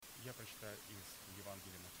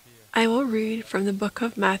I will read from the book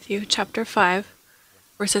of Matthew, chapter 5,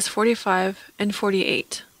 verses 45 and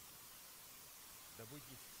 48.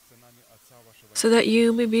 So that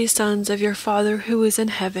you may be sons of your Father who is in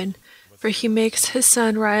heaven, for he makes his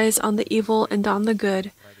sun rise on the evil and on the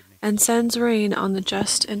good, and sends rain on the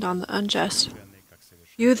just and on the unjust.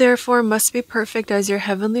 You therefore must be perfect as your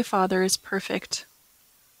heavenly Father is perfect.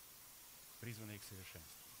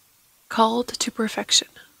 Called to perfection.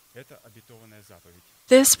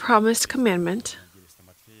 This promised commandment,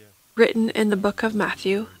 written in the book of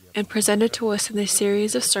Matthew and presented to us in the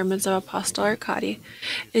series of sermons of Apostle Arkady,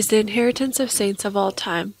 is the inheritance of saints of all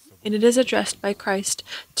time, and it is addressed by Christ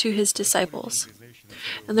to his disciples.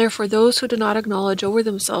 And therefore those who do not acknowledge over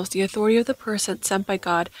themselves the authority of the person sent by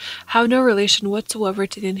God have no relation whatsoever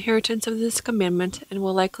to the inheritance of this commandment and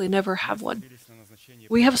will likely never have one.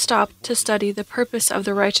 We have stopped to study the purpose of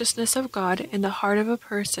the righteousness of God in the heart of a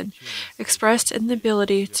person, expressed in the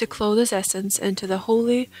ability to clothe his essence into the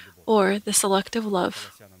holy or the selective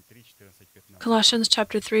love. Colossians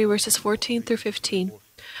chapter 3, verses 14 through 15.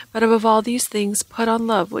 But above all these things, put on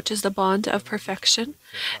love, which is the bond of perfection,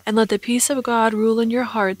 and let the peace of God rule in your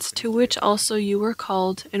hearts, to which also you were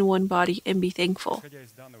called in one body, and be thankful.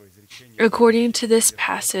 According to this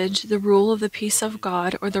passage, the rule of the peace of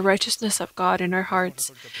God, or the righteousness of God in our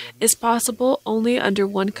hearts, is possible only under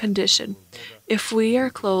one condition: if we are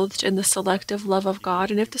clothed in the selective love of God,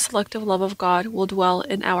 and if the selective love of God will dwell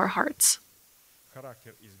in our hearts.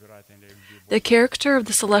 The character of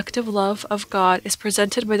the selective love of God is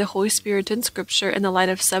presented by the Holy Spirit in Scripture in the light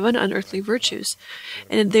of 7 unearthly virtues,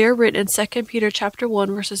 and they are written in 2 Peter chapter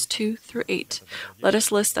 1, verses 2 through 8. Let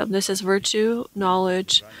us list them. This is virtue,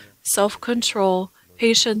 knowledge, self-control,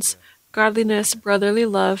 patience, godliness, brotherly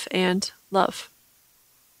love, and love.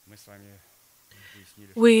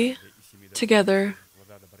 We, together,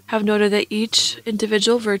 have noted that each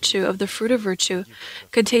individual virtue of the fruit of virtue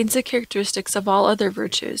contains the characteristics of all other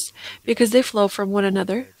virtues, because they flow from one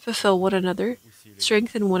another, fulfill one another,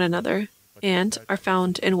 strengthen one another, and are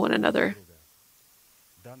found in one another.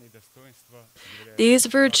 These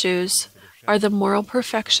virtues are the moral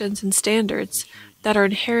perfections and standards that are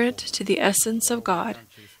inherent to the essence of God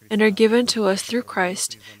and are given to us through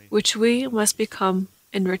Christ, which we must become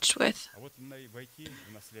enriched with.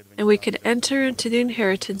 And we can enter into the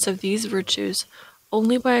inheritance of these virtues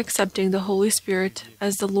only by accepting the Holy Spirit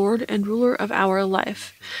as the Lord and ruler of our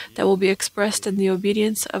life, that will be expressed in the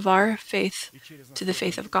obedience of our faith to the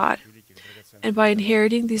faith of God. And by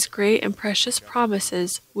inheriting these great and precious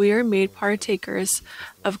promises, we are made partakers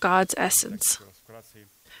of God's essence.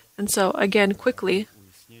 And so, again, quickly,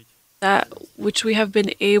 that which we have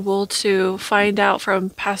been able to find out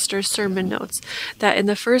from Pastor's sermon notes, that in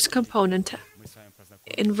the first component,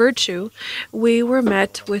 in virtue, we were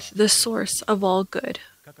met with the source of all good,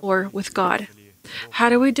 or with God. How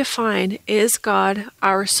do we define, is God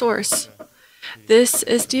our source? This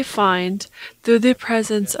is defined through the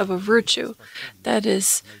presence of a virtue that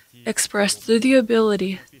is expressed through the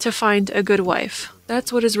ability to find a good wife.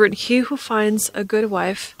 That's what is written. He who finds a good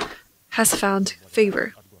wife has found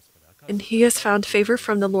favor. And he has found favor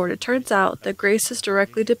from the Lord. It turns out that grace is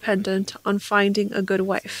directly dependent on finding a good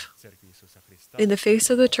wife. In the face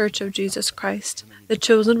of the Church of Jesus Christ, the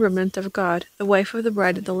chosen remnant of God, the wife of the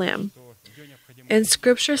bride of the Lamb. And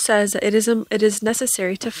Scripture says that it is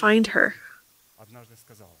necessary to find her.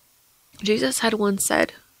 Jesus had once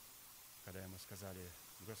said,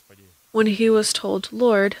 when he was told,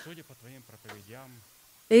 Lord,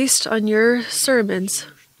 based on your sermons,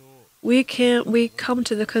 we come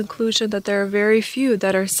to the conclusion that there are very few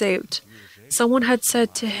that are saved. Someone had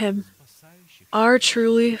said to him, are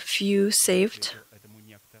truly few saved?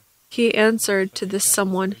 He answered to this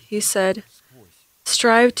someone, he said,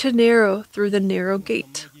 strive to narrow through the narrow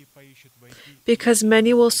gate, because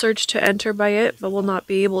many will search to enter by it, but will not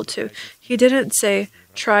be able to. He didn't say,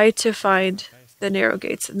 try to find the narrow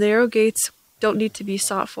gates. The narrow gates don't need to be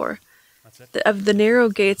sought for. Of the narrow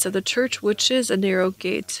gates of the church, which is a narrow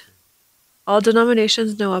gate, all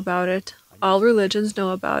denominations know about it. All religions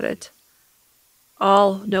know about it.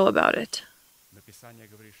 All know about it.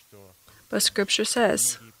 But Scripture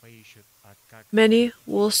says, many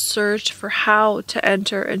will search for how to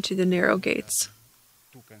enter into the narrow gates.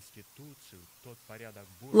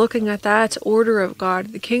 Looking at that order of God,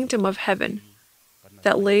 the kingdom of heaven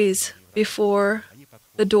that lays before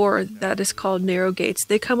the door that is called narrow gates,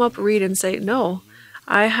 they come up, read, and say, no,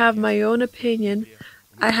 I have my own opinion,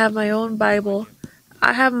 I have my own Bible,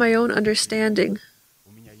 I have my own understanding,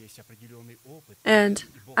 and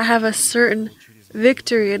I have a certain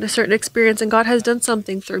victory and a certain experience, and God has done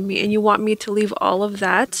something through me, and you want me to leave all of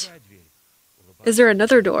that? Is there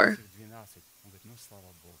another door?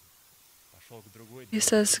 He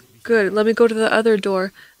says, good, let me go to the other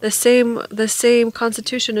door. The same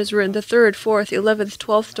constitution is written, the 3rd, 4th, 11th,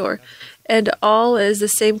 12th door. And all is the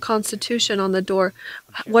same constitution on the door,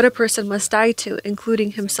 what a person must die to,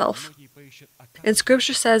 including himself. And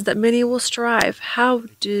Scripture says that many will strive. How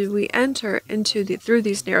do we enter through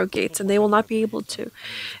these narrow gates? And they will not be able to,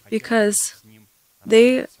 because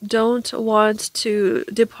they don't want to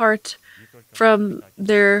depart from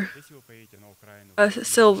their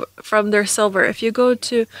silver. If you go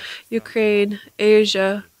to Ukraine,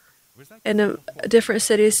 Asia, and different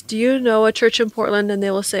cities, do you know a church in Portland? And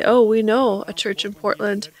they will say, oh, we know a church in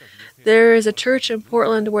Portland. There is a church in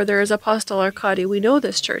Portland where there is Apostle Arkady. We know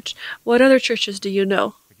this church. What other churches do you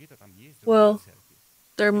know? Well,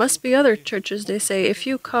 there must be other churches. They say, if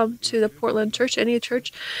you come to the Portland church, any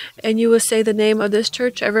church, and you will say the name of this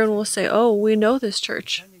church, everyone will say, oh, we know this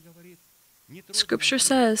church. Scripture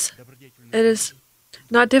says it is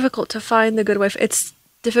not difficult to find the good wife. It's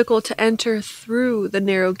difficult to enter through the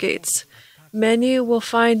narrow gates. Many will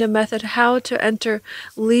find a method how to enter,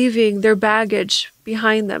 leaving their baggage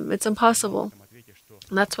behind them. It's impossible.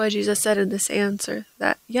 And that's why Jesus said in this answer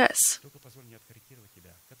that, yes.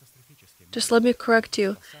 Just let me correct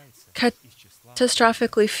you.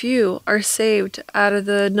 Catastrophically few are saved out of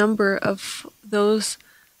the number of those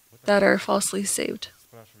that are falsely saved.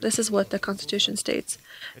 This is what the Constitution states.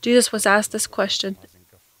 Jesus was asked this question,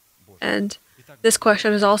 and this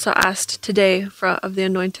question is also asked today of the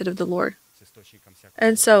anointed of the Lord.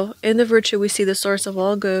 And so, in the virtue, we see the source of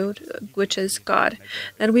all good, which is God.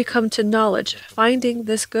 Then we come to knowledge, finding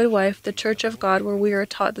this good wife, the church of God, where we are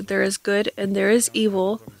taught that there is good and there is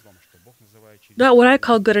evil. Not what I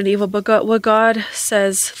call good and evil, but what God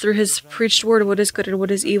says through His preached word, what is good and what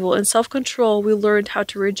is evil. In self-control, we learned how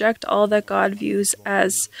to reject all that God views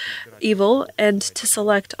as evil and to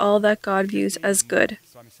select all that God views as good.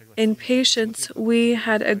 In patience, we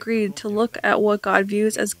had agreed to look at what God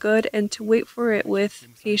views as good and to wait for it with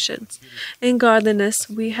patience. In godliness,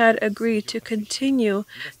 we had agreed to continue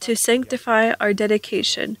to sanctify our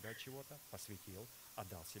dedication.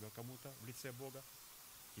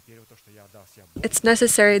 It's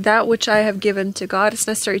necessary, that which I have given to God, it's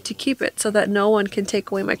necessary to keep it so that no one can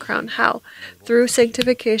take away my crown. How? Through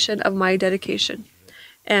sanctification of my dedication.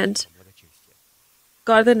 And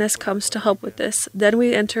godliness comes to help with this. Then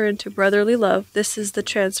we enter into brotherly love. This is the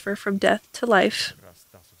transfer from death to life.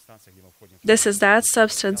 This is that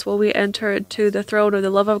substance where we enter into the throne of the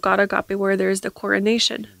love of God, agape, where there is the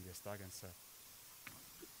coronation.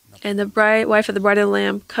 And the wife of the bride of the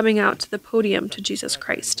Lamb coming out to the podium to Jesus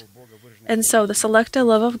Christ. And so the selected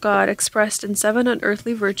love of God, expressed in 7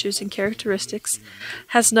 unearthly virtues and characteristics,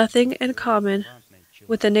 has nothing in common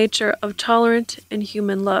with the nature of tolerant and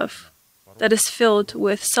human love that is filled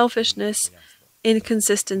with selfishness,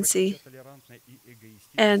 inconsistency.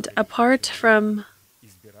 And apart from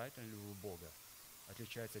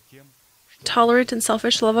tolerant and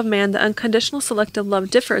selfish love of man, the unconditional selective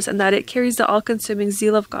love differs in that it carries the all-consuming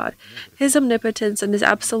zeal of God, His omnipotence, and His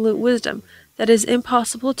absolute wisdom that is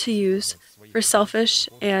impossible to use for selfish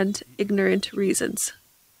and ignorant reasons.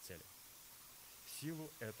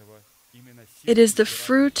 It is the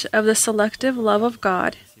fruit of the selective love of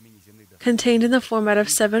God, contained in the format of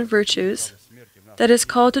 7 virtues, that is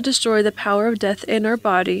called to destroy the power of death in our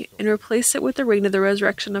body and replace it with the reign of the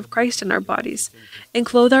resurrection of Christ in our bodies, and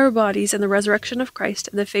clothe our bodies in the resurrection of Christ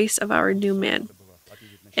in the face of our new man.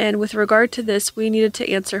 And with regard to this, we needed to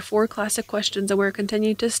answer 4 classic questions, and we're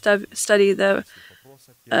continuing to study the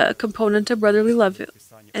component of brotherly love.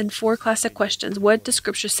 And 4 classic questions. What does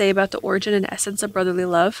Scripture say about the origin and essence of brotherly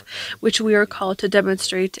love, which we are called to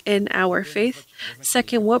demonstrate in our faith?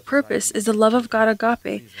 Second, what purpose is the love of God,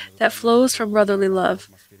 agape, that flows from brotherly love,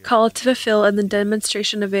 called to fulfill in the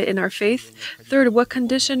demonstration of it in our faith? Third, what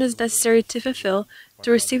condition is necessary to fulfill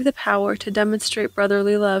to receive the power to demonstrate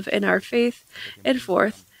brotherly love in our faith? And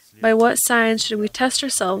fourth, by what signs should we test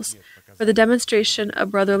ourselves for the demonstration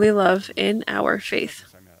of brotherly love in our faith?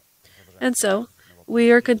 And so, we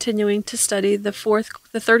are continuing to study the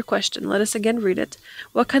 3rd question. Let us again read it.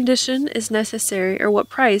 What condition is necessary, or what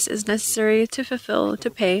price is necessary to fulfill, to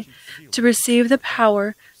pay, to receive the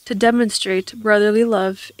power to demonstrate brotherly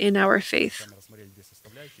love in our faith?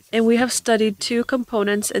 And we have studied 2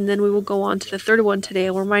 components, and then we will go on to the 3rd one today.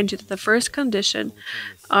 I will remind you that the first condition,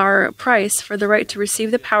 our price for the right to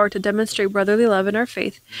receive the power to demonstrate brotherly love in our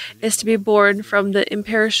faith, is to be born from the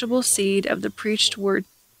imperishable seed of the preached word.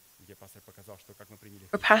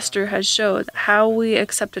 Our pastor has showed how we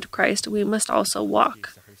accepted Christ. We must also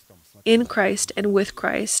walk in Christ and with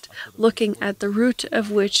Christ, looking at the root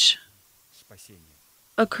of which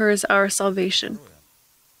occurs our salvation.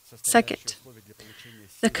 Second,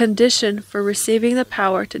 the condition for receiving the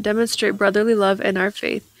power to demonstrate brotherly love in our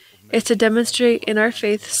faith is to demonstrate in our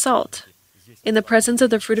faith salt. In the presence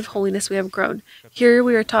of the fruit of holiness we have grown. Here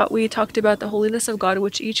we talked about the holiness of God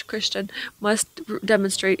which each Christian must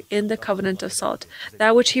demonstrate in the covenant of salt.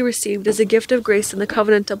 That which he received is a gift of grace in the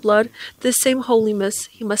covenant of blood. This same holiness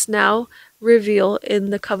he must now reveal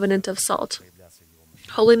in the covenant of salt.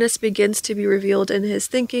 Holiness begins to be revealed in his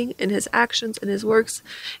thinking, in his actions, in his works,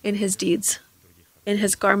 in his deeds, in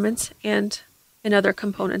his garments, and in other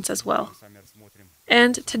components as well.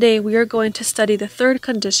 And today we are going to study the third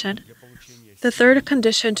condition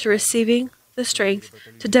to receiving the strength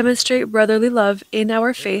to demonstrate brotherly love in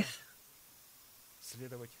our faith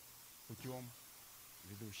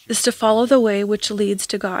is to follow the way which leads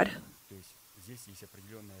to God.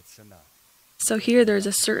 So here there's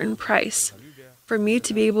a certain price. For me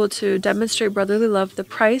to be able to demonstrate brotherly love, the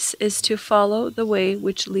price is to follow the way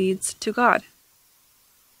which leads to God.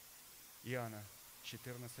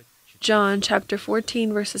 John chapter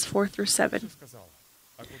 14, verses 4 through 7.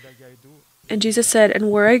 And Jesus said,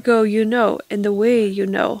 "And where I go you know, and the way you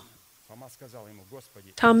know."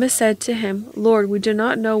 Thomas said to him, "Lord, we do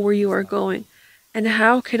not know where you are going, and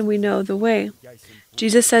how can we know the way?"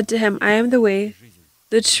 Jesus said to him, "I am the way,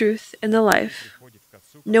 the truth, and the life.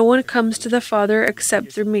 No one comes to the Father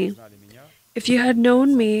except through me. If you had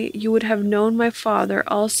known me, you would have known my Father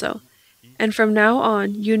also. And from now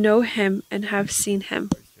on, you know him and have seen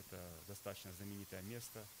him."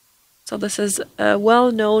 So this is a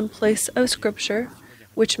well-known place of Scripture,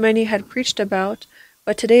 which many had preached about.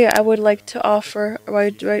 But today I would like to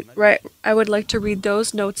I would like to read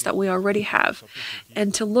those notes that we already have,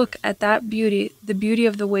 and to look at that beauty, the beauty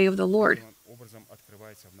of the way of the Lord.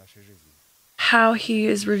 How he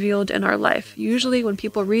is revealed in our life. Usually when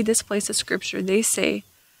people read this place of Scripture, they say,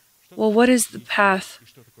 well, what is the path?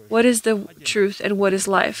 What is the truth and what is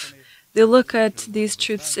life? They look at these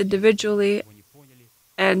truths individually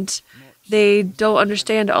and they don't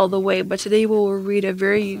understand all the way, but today we will read a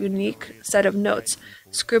very unique set of notes.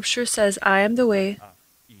 Scripture says, "I am the way,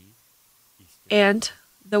 and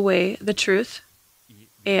the truth,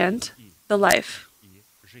 and the life."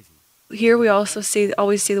 Here we also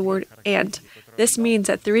always see the word "and." This means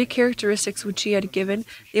that three characteristics which he had given,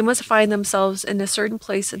 they must find themselves in a certain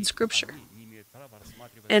place in Scripture.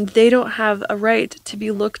 And they don't have a right to be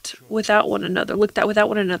looked at without one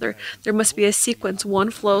another. There must be a sequence. One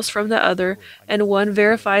flows from the other, and one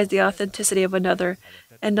verifies the authenticity of another,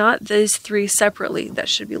 and not these three separately that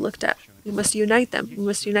should be looked at. We must unite them. We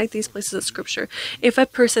must unite these places of Scripture. If a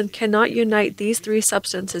person cannot unite these three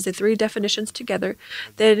substances, the three definitions together,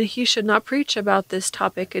 then he should not preach about this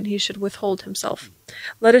topic and he should withhold himself.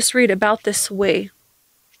 Let us read about this way.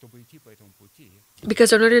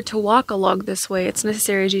 Because in order to walk along this way, it's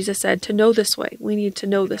necessary, Jesus said, to know this way. We need to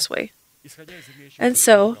know this way. And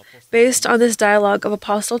so, based on this dialogue of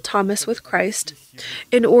Apostle Thomas with Christ,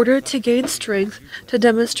 in order to gain strength to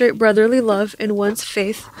demonstrate brotherly love in one's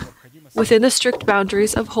faith within the strict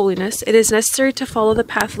boundaries of holiness, it is necessary to follow the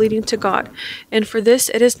path leading to God, and for this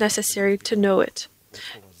it is necessary to know it.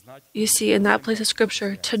 You see, in that place of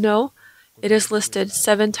Scripture, to know, it is listed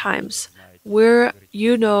 7 times. Where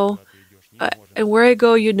you know, and where I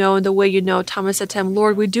go you know, and the way you know. Thomas said to him,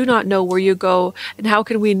 "Lord, we do not know where you go, and how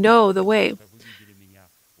can we know the way?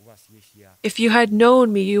 If you had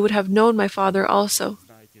known me, you would have known my Father also."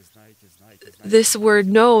 This word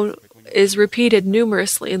 "know" is repeated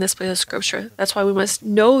numerously in this place of Scripture. That's why we must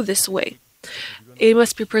know this way. It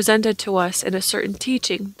must be presented to us in a certain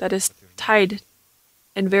teaching that is tied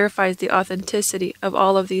and verifies the authenticity of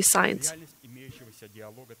all of these signs.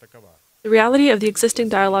 The reality of the existing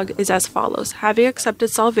dialogue is as follows. Having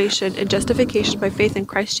accepted salvation and justification by faith in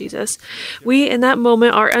Christ Jesus, we in that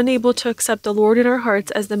moment are unable to accept the Lord in our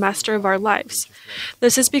hearts as the master of our lives.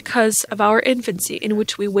 This is because of our infancy, in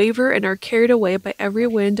which we waver and are carried away by every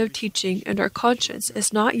wind of teaching, and our conscience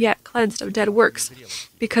is not yet cleansed of dead works,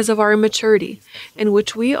 because of our immaturity, in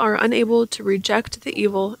which we are unable to reject the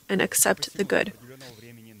evil and accept the good.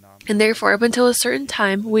 And therefore, up until a certain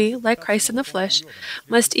time, we, like Christ in the flesh,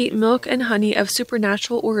 must eat milk and honey of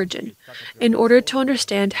supernatural origin, in order to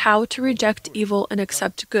understand how to reject evil and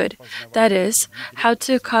accept good. That is, how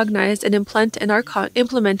to cognize and implement in our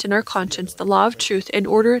conscience the law of truth in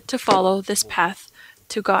order to follow this path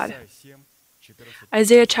to God.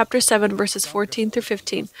 Isaiah chapter 7, verses 14 through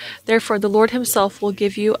 15. Therefore, the Lord himself will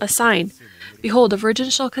give you a sign. Behold, a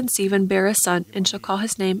virgin shall conceive and bear a son, and shall call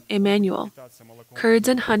his name Emmanuel. Curds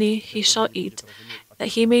and honey he shall eat, that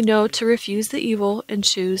he may know to refuse the evil and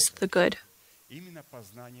choose the good.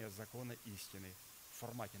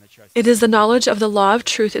 It is the knowledge of the law of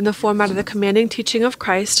truth in the format of the commanding teaching of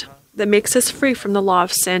Christ that makes us free from the law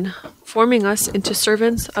of sin, forming us into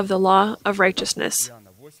servants of the law of righteousness.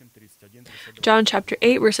 John chapter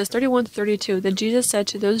 8, verses 31 to 32. Then Jesus said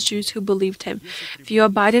to those Jews who believed him, "If you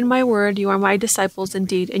abide in my word, you are my disciples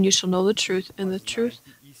indeed, and you shall know the truth, and the truth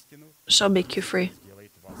shall make you free."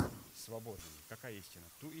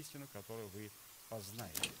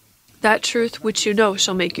 That truth which you know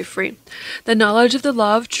shall make you free. The knowledge of the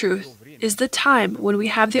law of truth is the time when we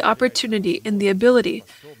have the opportunity and the ability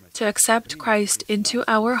to accept Christ into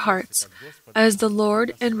our hearts as the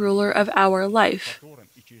Lord and ruler of our life,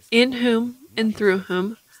 in whom and through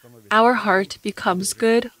whom our heart becomes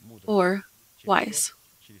good or wise.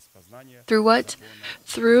 Through what?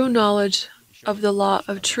 Through knowledge of the law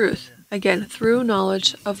of truth. Again, through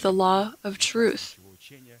knowledge of the law of truth,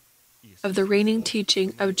 of the reigning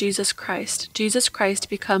teaching of Jesus Christ. Jesus Christ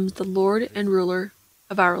becomes the Lord and ruler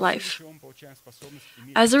of our life.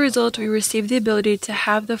 As a result, we receive the ability to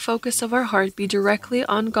have the focus of our heart be directly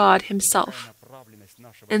on God Himself.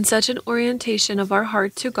 And such an orientation of our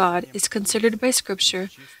heart to God is considered by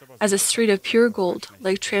Scripture as a street of pure gold,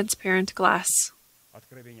 like transparent glass.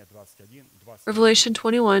 Revelation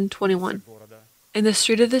 21:21. And the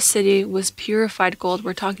street of the city was purified gold.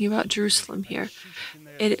 We're talking about Jerusalem here.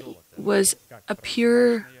 It was a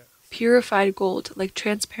purified gold, like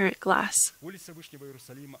transparent glass.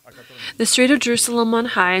 The street of Jerusalem on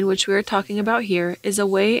high, in which we are talking about here, is a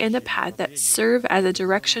way and a path that serve as a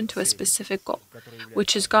direction to a specific goal,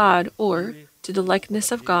 which is God, or to the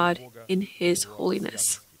likeness of God in His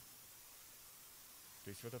holiness.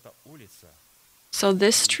 So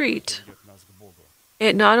this street,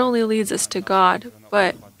 it not only leads us to God,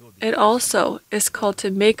 but it also is called to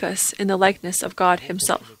make us in the likeness of God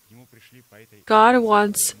Himself. God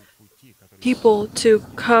wants people to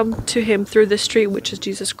come to Him through the street, which is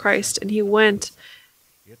Jesus Christ, and He went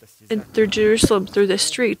through Jerusalem through the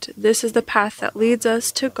street. This is the path that leads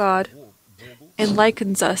us to God and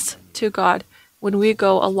likens us to God when we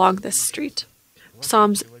go along this street.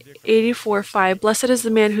 Psalms 84:5. Blessed is the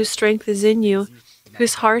man whose strength is in you,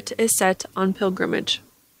 whose heart is set on pilgrimage.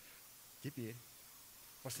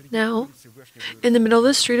 Now, in the middle of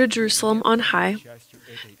the street of Jerusalem on high,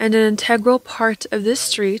 and an integral part of this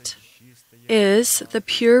street, is the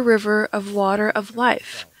pure river of water of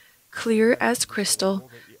life, clear as crystal,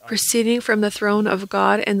 proceeding from the throne of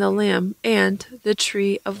God and the Lamb, and the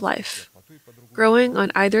tree of life, growing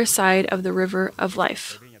on either side of the river of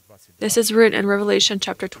life. This is written in Revelation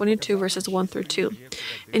chapter 22, verses 1 through 2.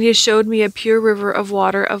 And He showed me a pure river of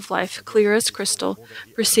water of life, clear as crystal,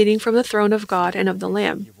 proceeding from the throne of God and of the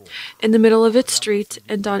Lamb. In the middle of its street,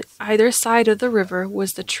 and on either side of the river,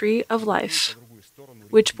 was the tree of life,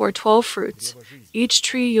 which bore 12 fruits, each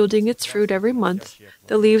tree yielding its fruit every month.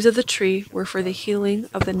 The leaves of the tree were for the healing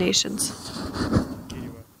of the nations.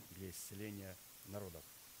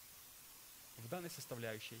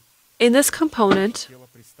 In this component,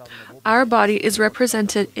 our body is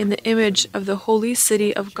represented in the image of the holy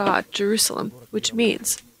city of God, Jerusalem, which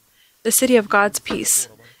means the city of God's peace,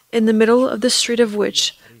 in the middle of the street of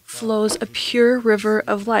which flows a pure river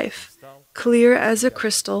of life, clear as a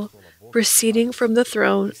crystal, proceeding from the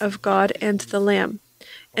throne of God and the Lamb.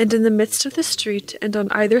 And in the midst of the street, and on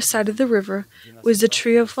either side of the river, was the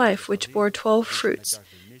tree of life, which bore 12 fruits,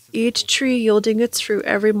 each tree yielding its fruit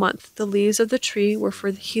every month. The leaves of the tree were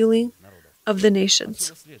for the healing of the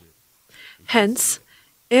nations. Hence,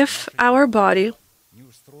 if our body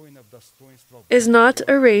is not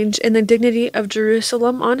arranged in the dignity of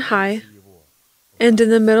Jerusalem on high, and in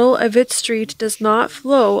the middle of its street does not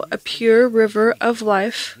flow a pure river of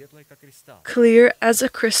life, clear as a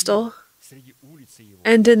crystal,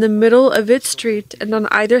 and in the middle of its street and on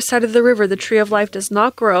either side of the river the tree of life does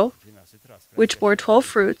not grow, which bore 12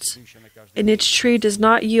 fruits, and its tree does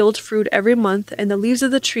not yield fruit every month, and the leaves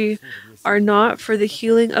of the tree are not for the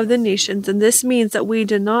healing of the nations, and this means that we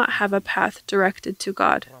do not have a path directed to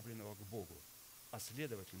God.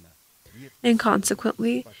 And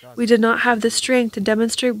consequently, we do not have the strength to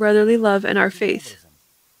demonstrate brotherly love in our faith.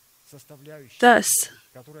 Thus,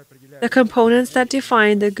 the components that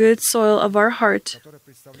define the good soil of our heart,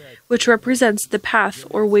 which represents the path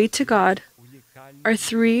or way to God, are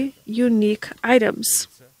three unique items.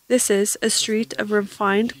 This is a street of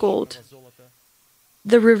refined gold,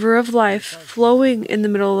 the river of life flowing in the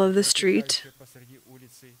middle of the street,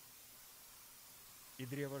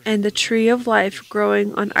 and the tree of life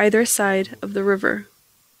growing on either side of the river.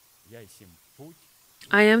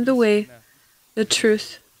 I am the way, the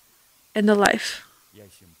truth, and the life.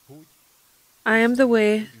 I am the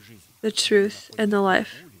way, the truth, and the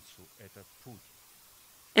life.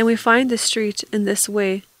 And we find the street in this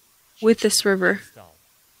way, with this river,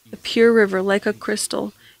 a pure river like a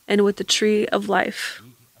crystal, and with the tree of life.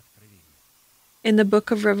 In the book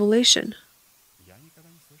of Revelation,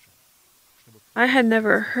 I had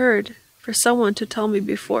never heard for someone to tell me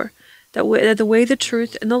before that the way, the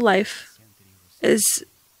truth, and the life is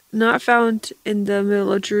not found in the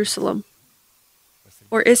middle of Jerusalem,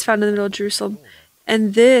 or is found in the middle of Jerusalem.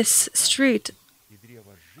 And this street,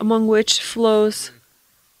 among which flows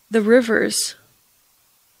the rivers,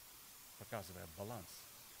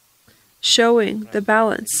 showing the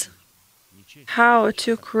balance, how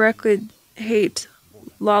to correctly hate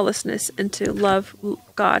lawlessness and to love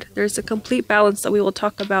God. There's a complete balance that we will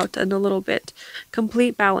talk about in a little bit.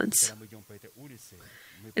 Complete balance.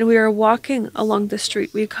 And we are walking along the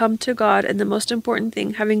street. We come to God, and the most important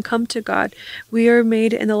thing, having come to God, we are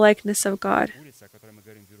made in the likeness of God.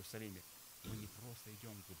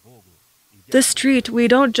 The street, we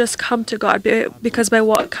don't just come to God, because by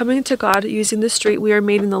coming to God using the street, we are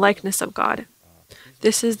made in the likeness of God.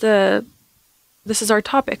 This is our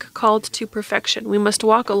topic, called to perfection. We must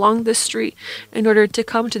walk along this street in order to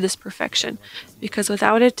come to this perfection, because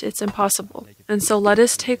without it, it's impossible. And so let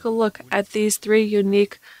us take a look at these three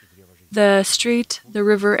unique, the street, the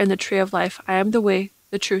river, and the tree of life. I am the way,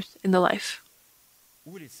 the truth, and the life.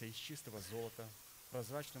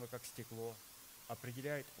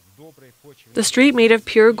 The street made of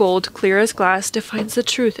pure gold, clear as glass, defines the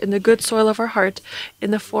truth in the good soil of our heart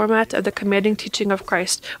in the format of the commanding teaching of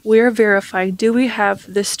Christ. We are verifying, do we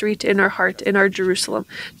have this street in our heart, in our Jerusalem?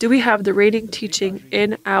 Do we have the reigning teaching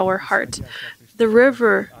in our heart? The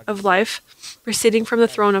river of life, proceeding from the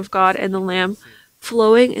throne of God and the Lamb,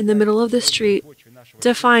 flowing in the middle of the street,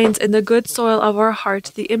 defines in the good soil of our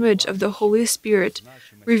heart the image of the Holy Spirit,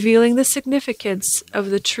 revealing the significance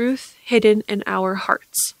of the truth hidden in our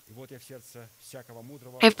hearts.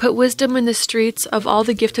 I have put wisdom in the streets of all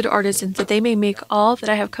the gifted artisans, that they may make all that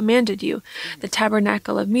I have commanded you, the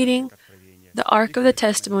tabernacle of meeting, the ark of the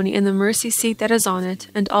testimony, and the mercy seat that is on it,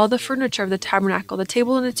 and all the furniture of the tabernacle, the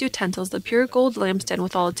table and its utensils, the pure gold lampstand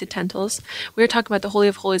with all its utensils. We are talking about the Holy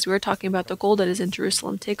of Holies. We are talking about the gold that is in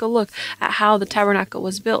Jerusalem. Take a look at how the tabernacle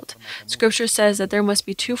was built. Scripture says that there must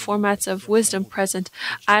be two formats of wisdom present.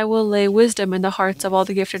 I will lay wisdom in the hearts of all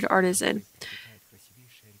the gifted artisan.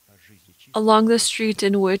 Along the street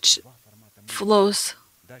in which flows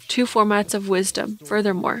two formats of wisdom.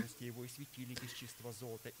 Furthermore,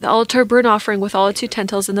 the altar burnt offering with all its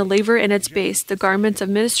utensils and the laver in its base, the garments of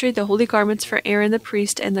ministry, the holy garments for Aaron the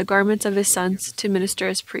priest, and the garments of his sons to minister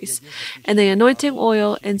as priests, and the anointing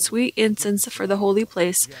oil and sweet incense for the holy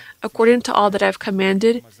place, according to all that I have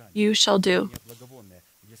commanded, you shall do.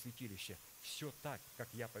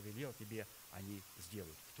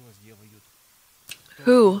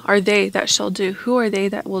 Who are they that shall do? Who are they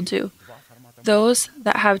that will do? Those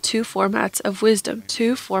that have two formats of wisdom.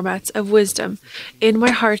 Two formats of wisdom. In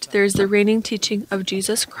my heart there is the reigning teaching of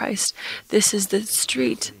Jesus Christ. This is the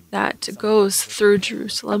street that goes through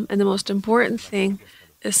Jerusalem, and the most important thing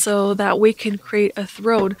is so that we can create a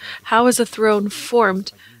throne. How is a throne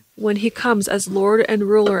formed? When he comes as Lord and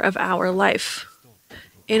ruler of our life.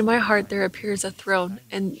 In my heart there appears a throne,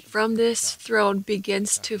 and from this throne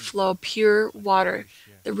begins to flow pure water,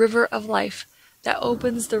 the river of life, that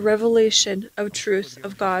opens the revelation of truth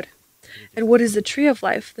of God. And what is the tree of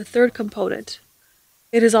life? The third component.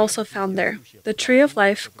 It is also found there. The tree of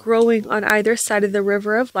life, growing on either side of the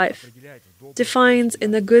river of life, defines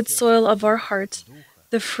in the good soil of our heart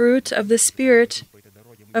the fruit of the Spirit.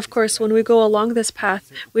 Of course, when we go along this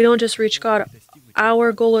path, we don't just reach God.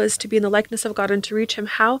 Our goal is to be in the likeness of God and to reach Him.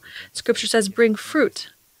 How? Scripture says, bring fruit.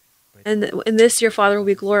 And in this your Father will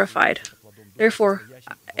be glorified. Therefore,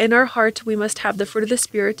 in our heart we must have the fruit of the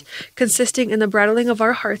Spirit, consisting in the bridling of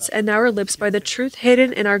our hearts and our lips by the truth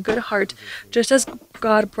hidden in our good heart, just as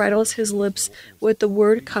God bridles His lips with the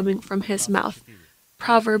word coming from His mouth.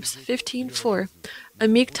 Proverbs 15:4. A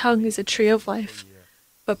meek tongue is a tree of life,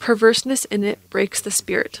 but perverseness in it breaks the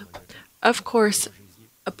spirit. Of course,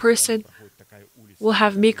 a person will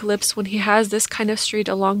have meek lips when he has this kind of street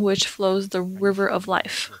along which flows the river of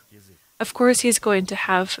life. Of course, he's going to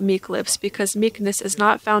have meek lips, because meekness is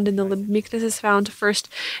not found in the lip. Meekness is found first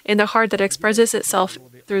in the heart that expresses itself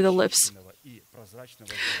through the lips.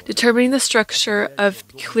 Determining the structure of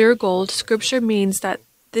clear gold, Scripture means that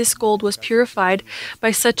this gold was purified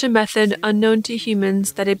by such a method unknown to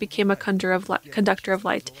humans that it became a conductor of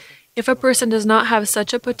light. If a person does not have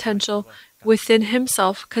such a potential within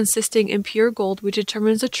himself, consisting in pure gold, which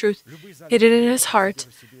determines the truth hidden in his heart,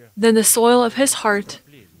 then the soil of his heart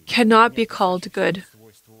cannot be called good.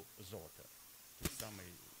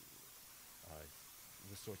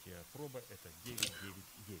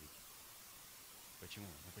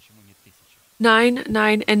 Nine,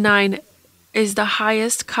 9, and 9 is the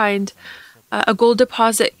highest kind. A gold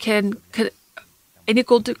deposit any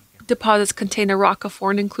deposits contain a rock of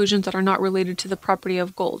foreign inclusions that are not related to the property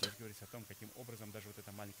of gold.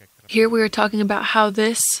 Here we are talking about how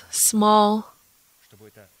this small,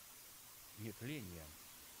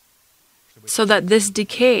 so that this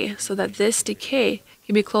decay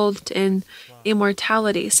can be clothed in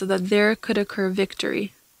immortality, so that there could occur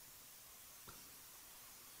victory.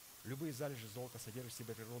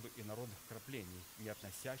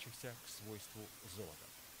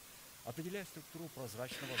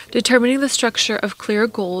 Determining the structure of clear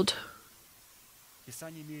gold,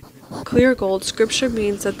 Scripture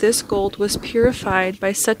means that this gold was purified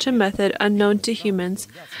by such a method unknown to humans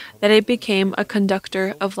that it became a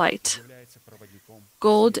conductor of light.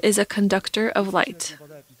 Gold is a conductor of light.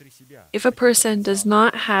 If a person does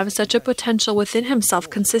not have such a potential within himself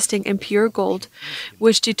consisting in pure gold,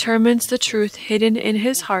 which determines the truth hidden in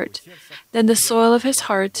his heart, then the soil of his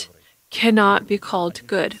heart cannot be called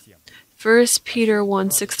good. 1 Peter 1,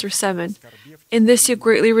 6-7. In this you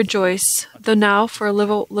greatly rejoice, though now for a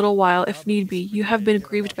little while, if need be, you have been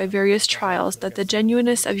grieved by various trials, that the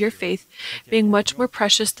genuineness of your faith, being much more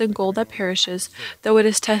precious than gold that perishes, though it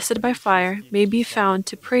is tested by fire, may be found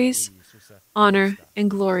to praise, honor,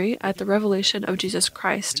 and glory at the revelation of Jesus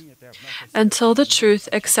Christ. Until the truth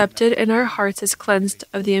accepted in our hearts is cleansed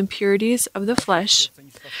of the impurities of the flesh,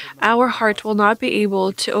 our heart will not be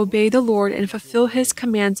able to obey the Lord and fulfill His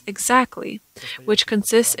commands exactly, which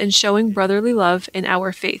consists in showing brotherly love in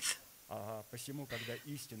our faith.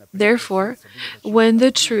 Therefore, when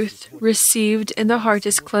the truth received in the heart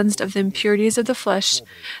is cleansed of the impurities of the flesh,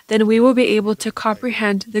 then we will be able to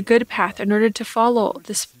comprehend the good path in order to follow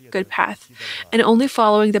this good path, and only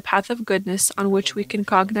following the path of goodness on which we can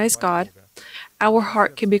cognize God, our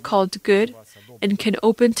heart can be called good and can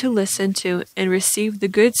open to listen to and receive the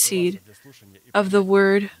good seed of the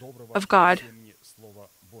Word of God.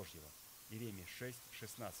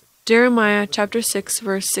 Jeremiah chapter 6,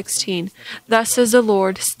 verse 16. Thus says the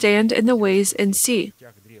Lord, stand in the ways and see,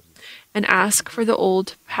 and ask for the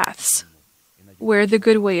old paths, where the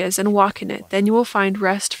good way is, and walk in it. Then you will find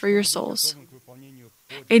rest for your souls.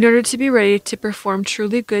 In order to be ready to perform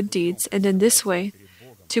truly good deeds, and in this way,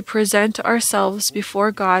 to present ourselves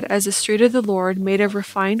before God as the street of the Lord made of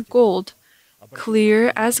refined gold,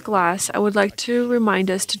 clear as glass, I would like to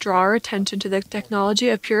remind us to draw our attention to the technology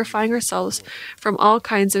of purifying ourselves from all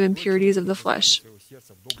kinds of impurities of the flesh.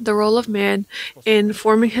 The role of man in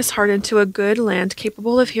forming his heart into a good land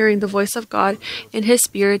capable of hearing the voice of God in his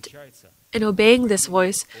spirit and obeying this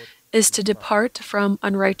voice is to depart from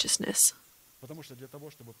unrighteousness.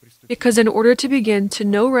 Because in order to begin to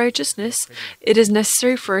know righteousness, it is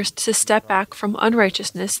necessary first to step back from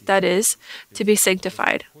unrighteousness, that is, to be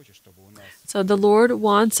sanctified. So the Lord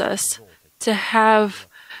wants us to have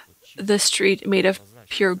the street made of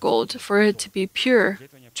pure gold, for it to be pure,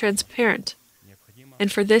 transparent.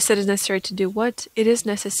 And for this, it is necessary to do what? It is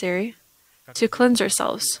necessary to cleanse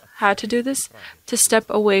ourselves. How to do this? To step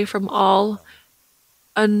away from all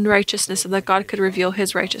unrighteousness, so that God could reveal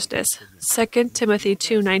His righteousness. 2 Timothy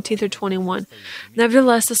 2, 19-21.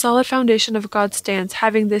 Nevertheless, the solid foundation of God stands,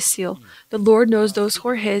 having this seal. The Lord knows those who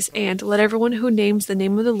are His, and let everyone who names the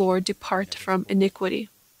name of the Lord depart from iniquity.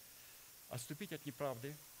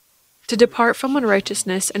 To depart from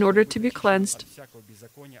unrighteousness in order to be cleansed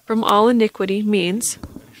from all iniquity means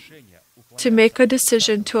to make a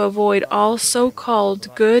decision to avoid all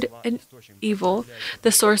so-called good and evil,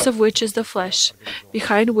 the source of which is the flesh,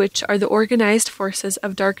 behind which are the organized forces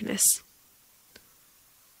of darkness.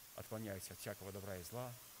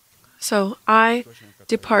 So I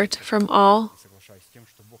depart from all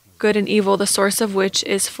good and evil, the source of which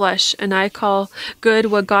is flesh, and I call good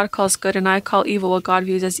what God calls good, and I call evil what God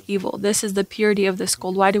views as evil. This is the purity of this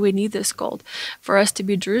gold. Why do we need this gold? For us to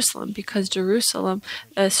be Jerusalem, because Jerusalem,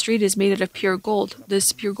 a street, is made out of pure gold.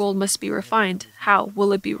 This pure gold must be refined. How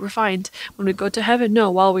will it be refined? When we go to heaven?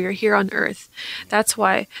 No, while we are here on earth. That's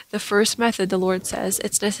why the first method, the Lord says,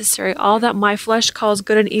 it's necessary all that my flesh calls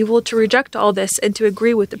good and evil, to reject all this and to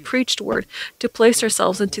agree with the preached word, to place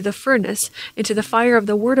ourselves into the furnace, into the fire of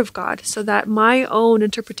the word of God, so that my own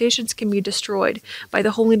interpretations can be destroyed by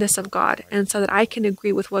the holiness of God, and so that I can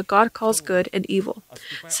agree with what God calls good and evil.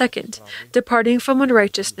 Second, departing from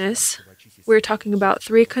unrighteousness We're talking about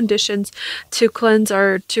 3 conditions to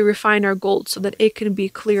refine our gold so that it can be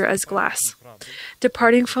clear as glass.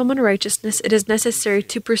 Departing from unrighteousness, it is necessary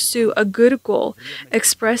to pursue a good goal,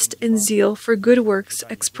 expressed in zeal for good works,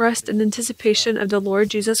 expressed in anticipation of the Lord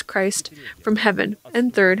Jesus Christ from heaven.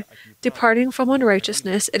 And third, departing from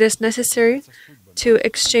unrighteousness, it is necessary to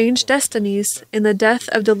exchange destinies in the death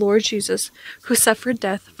of the Lord Jesus, who suffered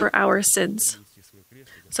death for our sins.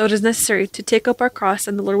 So it is necessary to take up our cross,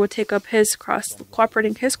 and the Lord will take up His cross,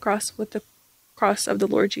 cooperating His cross with the cross of the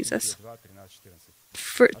Lord Jesus.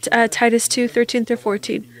 For, Titus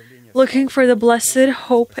 2:13-14. Looking for the blessed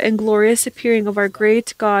hope and glorious appearing of our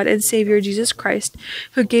great God and Savior Jesus Christ,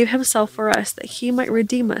 who gave Himself for us, that He might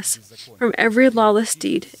redeem us from every lawless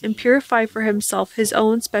deed, and purify for Himself His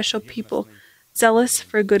own special people, zealous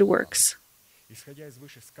for good works.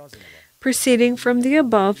 Proceeding from the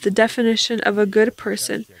above, the definition of a good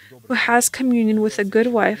person who has communion with a good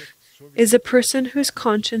wife is a person whose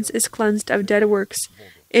conscience is cleansed of dead works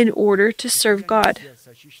in order to serve God.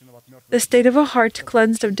 The state of a heart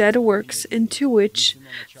cleansed of dead works, into which,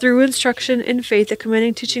 through instruction in faith, the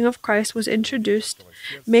commanding teaching of Christ was introduced,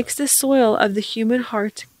 makes the soil of the human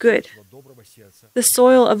heart good. The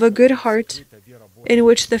soil of a good heart, in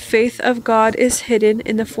which the faith of God is hidden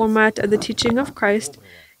in the format of the teaching of Christ,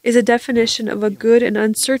 is a definition of a good and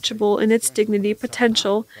unsearchable in its dignity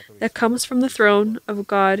potential that comes from the throne of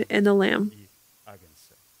God and the Lamb.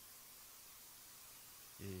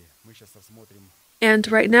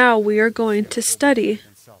 And right now we are going to study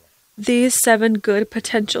these 7 good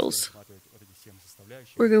potentials.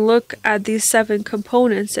 We're going to look at these 7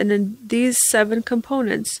 components, and in these 7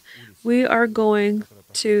 components, we are going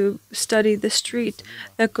to study the street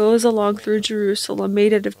that goes along through Jerusalem,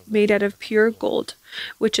 made out of pure gold,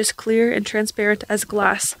 which is clear and transparent as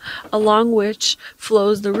glass, along which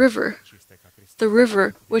flows the river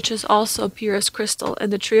which is also pure as crystal,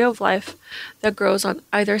 and the tree of life that grows on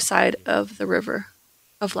either side of the river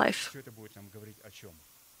of life.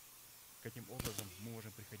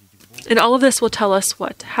 And all of this will tell us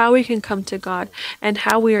how we can come to God, and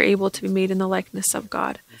how we are able to be made in the likeness of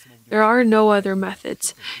God. There are no other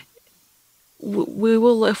methods.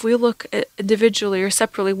 If we look at individually or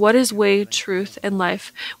separately, what is way, truth, and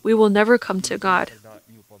life, we will never come to God.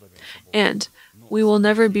 And we will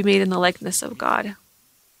never be made in the likeness of God.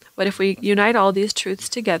 But if we unite all these truths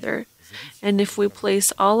together, and if we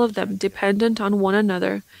place all of them dependent on one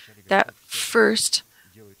another, that first,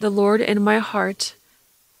 the Lord in my heart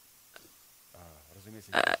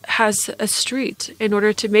has a street. In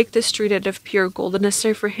order to make this street out of pure gold, it is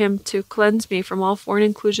necessary for Him to cleanse me from all foreign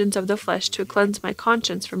inclusions of the flesh, to cleanse my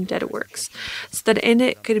conscience from dead works, so that in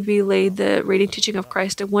it could be laid the radiant teaching of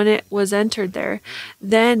Christ. And when it was entered there,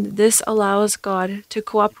 then this allows God to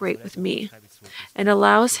cooperate with me, and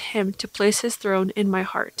allows Him to place His throne in my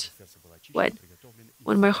heart.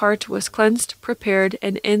 When my heart was cleansed, prepared,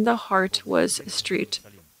 and in the heart was a street.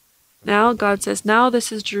 Now God says, now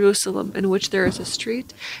this is Jerusalem, in which there is a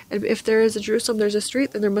street. And if there is a Jerusalem, there's a street,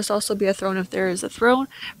 then there must also be a throne. If there is a throne,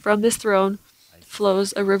 from this throne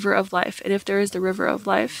flows a river of life. And if there is the river of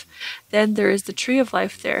life, then there is the tree of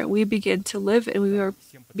life there. We begin to live, and we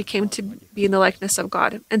became to be in the likeness of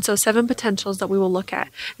God. And so 7 potentials that we will look at.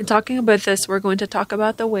 In talking about this, we're going to talk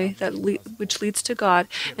about the way that which leads to God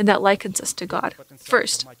and that likens us to God.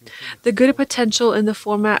 First, the good potential in the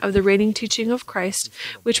format of the reigning teaching of Christ,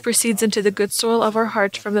 which proceeds into the good soil of our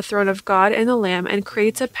heart from the throne of God and the Lamb, and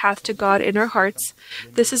creates a path to God in our hearts.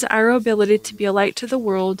 This is our ability to be a light to the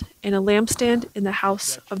world and a lampstand in the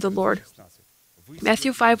house of the Lord.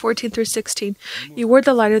 Matthew 5:14-16. You were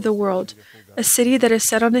the light of the world. A city that is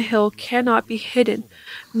set on a hill cannot be hidden,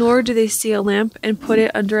 nor do they see a lamp and put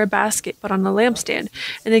it under a basket, but on a lampstand,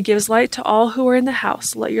 and it gives light to all who are in the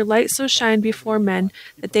house. Let your light so shine before men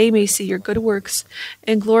that they may see your good works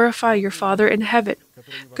and glorify your Father in heaven.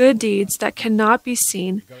 Good deeds that cannot be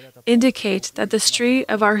seen indicate that the street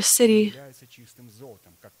of our city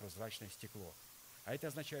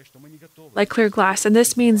like clear glass, and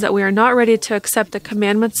this means that we are not ready to accept the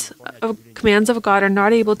commands of God, are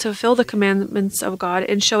not able to fulfill the commandments of God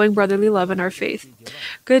in showing brotherly love in our faith.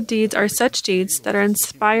 Good deeds are such deeds that are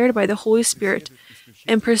inspired by the Holy Spirit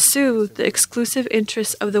and pursue the exclusive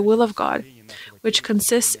interests of the will of God, which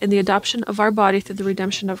consists in the adoption of our body through the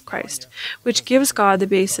redemption of Christ, which gives God the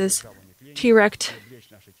basis to erect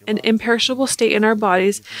an imperishable state in our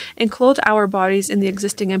bodies and clothe our bodies in the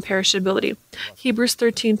existing imperishability. Hebrews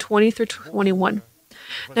 13:20-21.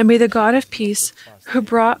 Now may the God of peace, who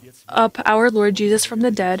brought up our Lord Jesus from the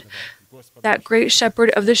dead, that great shepherd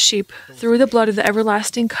of the sheep, through the blood of the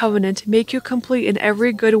everlasting covenant, make you complete in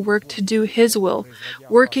every good work to do His will,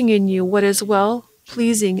 working in you what is well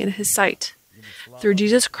pleasing in His sight. Through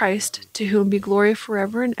Jesus Christ, to whom be glory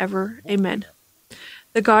forever and ever. Amen.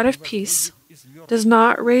 The God of peace does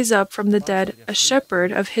not raise up from the dead a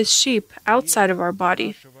shepherd of His sheep outside of our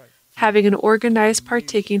body, having an organized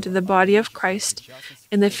partaking to the body of Christ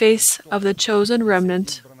in the face of the chosen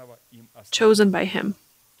remnant, chosen by Him.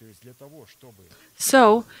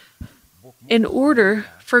 So, in order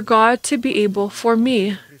for God to be able for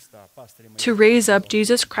me to raise up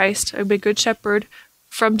Jesus Christ, a good shepherd,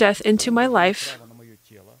 from death into my life,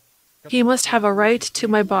 He must have a right to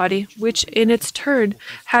my body, which in its turn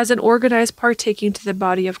has an organized partaking to the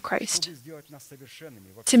body of Christ.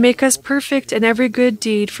 To make us perfect in every good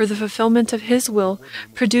deed for the fulfillment of His will,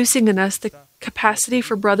 producing in us the capacity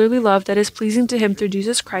for brotherly love that is pleasing to Him through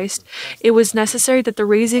Jesus Christ, it was necessary that the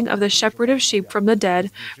raising of the shepherd of sheep from the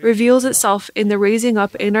dead reveals itself in the raising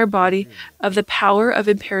up in our body of the power of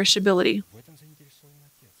imperishability.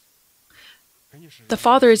 The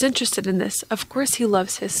Father is interested in this. Of course, He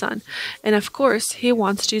loves His Son. And of course, He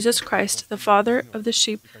wants Jesus Christ, the Father of the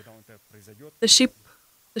sheep,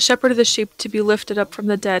 the shepherd of the sheep, to be lifted up from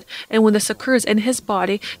the dead. And when this occurs in His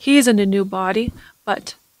body, He is in a new body,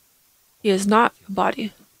 but He is not a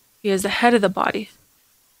body. He is the head of the body.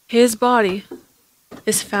 His body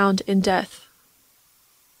is found in death.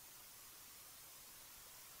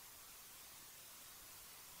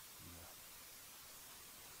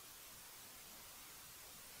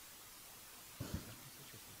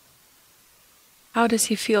 How does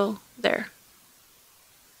He feel there?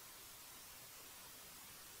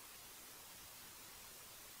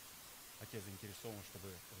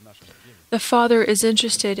 The Father is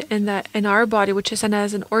interested in that in our body, which is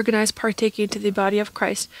as an organized partaking to the body of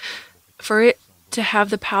Christ, for it to have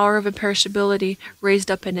the power of imperishability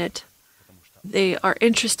raised up in it. They are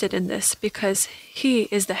interested in this because He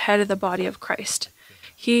is the head of the body of Christ.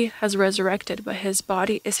 He has resurrected, but His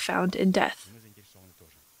body is found in death.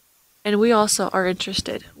 And we also are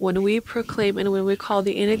interested when we proclaim and when we call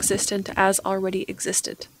the inexistent as already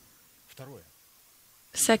existent.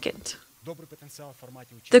 Second,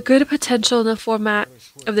 the good potential in the format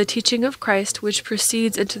of the teaching of Christ, which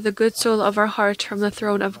proceeds into the good soul of our heart from the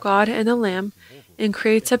throne of God and the Lamb, and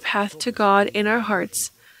creates a path to God in our hearts,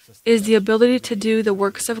 is the ability to do the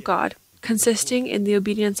works of God, consisting in the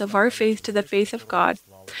obedience of our faith to the faith of God,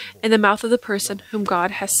 in the mouth of the person whom God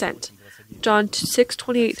has sent. John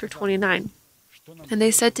 6:28-29. And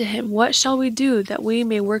they said to Him, What shall we do that we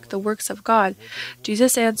may work the works of God?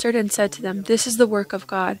 Jesus answered and said to them, This is the work of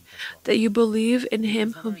God, that you believe in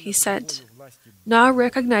Him whom He sent. Now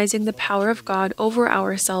recognizing the power of God over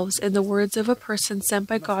ourselves in the words of a person sent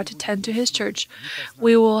by God to tend to His church,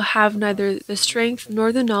 we will have neither the strength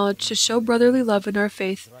nor the knowledge to show brotherly love in our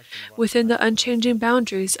faith within the unchanging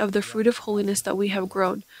boundaries of the fruit of holiness that we have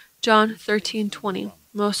grown. John 13:20.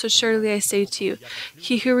 Most assuredly I say to you,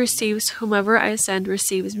 he who receives whomever I send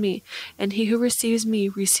receives me, and he who receives me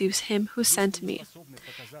receives him who sent me.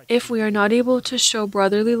 If we are not able to show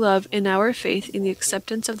brotherly love in our faith in the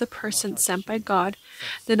acceptance of the person sent by God,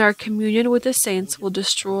 then our communion with the saints will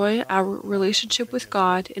destroy our relationship with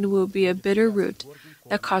God and will be a bitter root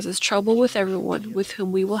that causes trouble with everyone with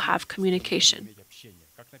whom we will have communication.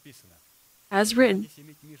 As written,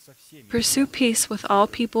 pursue peace with all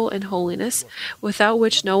people and holiness, without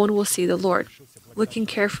which no one will see the Lord. Looking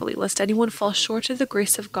carefully, lest anyone fall short of the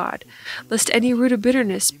grace of God, lest any root of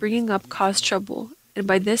bitterness springing up cause trouble, and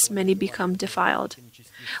by this many become defiled.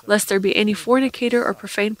 Lest there be any fornicator or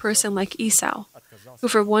profane person like Esau, who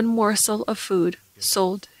for one morsel of food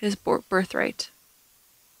sold his birthright.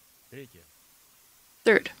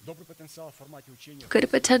 Third,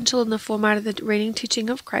 good potential in the format of the reigning teaching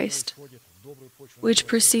of Christ, which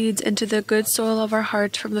proceeds into the good soil of our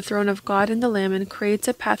heart from the throne of God and the Lamb and creates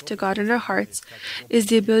a path to God in our hearts, is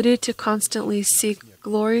the ability to constantly seek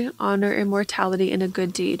glory, honor, and immortality in a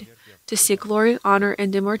good deed. To seek glory, honor,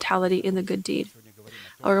 and immortality in the good deed.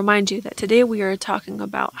 I'll remind you that today we are talking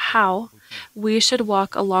about how we should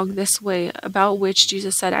walk along this way, about which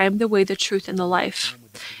Jesus said, I am the way, the truth, and the life.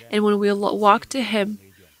 And when we walk to Him,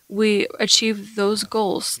 we achieve those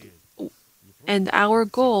goals. And our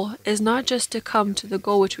goal is not just to come to the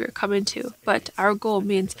goal which we are coming to, but our goal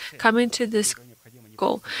means coming to this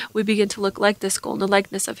goal. We begin to look like this goal in the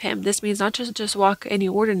likeness of Him. This means not just walk any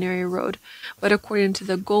ordinary road, but according to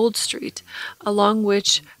the gold street, along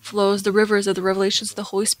which flows the rivers of the revelations of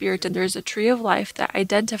the Holy Spirit, and there is a tree of life that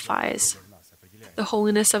identifies the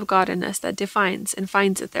holiness of God in us, that defines and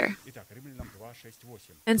finds it there.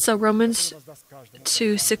 And so Romans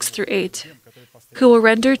 2, 6 through 8, who will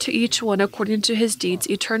render to each one according to his deeds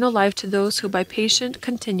eternal life to those who by patient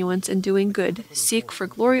continuance in doing good seek for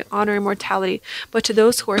glory, honor, and immortality, but to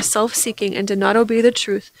those who are self-seeking and do not obey the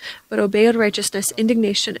truth, but obey unrighteousness,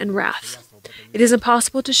 indignation, and wrath. It is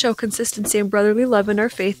impossible to show consistency and brotherly love in our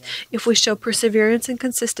faith if we show perseverance and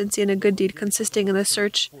consistency in a good deed consisting in the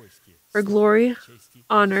search for glory,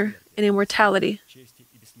 honor, and immortality.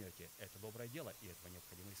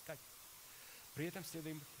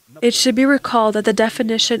 It should be recalled that the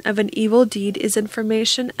definition of an evil deed is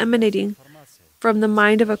information emanating from the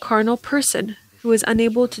mind of a carnal person who is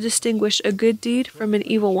unable to distinguish a good deed from an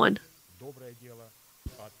evil one.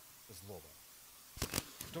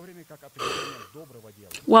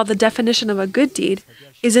 While the definition of a good deed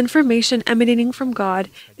is information emanating from God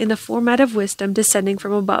in the format of wisdom descending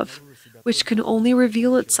from above, which can only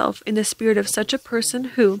reveal itself in the spirit of such a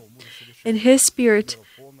person who, in his spirit,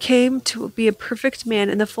 came to be a perfect man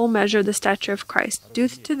in the full measure of the stature of Christ. Due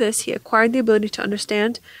to this, he acquired the ability to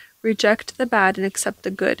understand, reject the bad, and accept the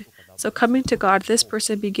good. So coming to God, this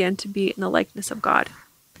person began to be in the likeness of God.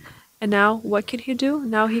 And now, what can he do?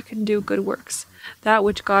 Now he can do good works, that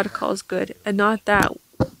which God calls good, and not that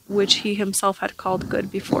which he himself had called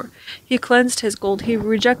good before. He cleansed his gold. He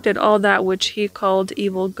rejected all that which he called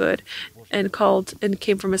evil good, and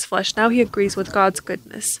came from his flesh. Now he agrees with God's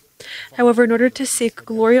goodness. However, in order to seek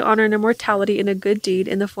glory, honor, and immortality in a good deed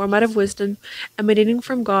in the format of wisdom emanating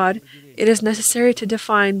from God, it is necessary to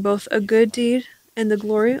define both a good deed and the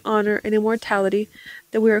glory, honor, and immortality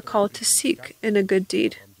that we are called to seek in a good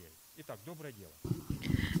deed.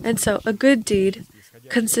 And so, a good deed,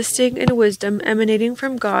 consisting in wisdom emanating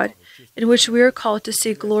from God, in which we are called to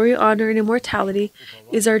seek glory, honor, and immortality,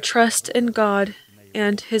 is our trust in God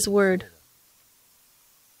and His Word.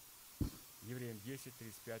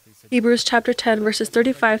 Hebrews chapter 10, verses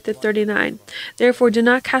 35 to 39. Therefore, do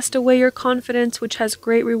not cast away your confidence, which has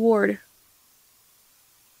great reward.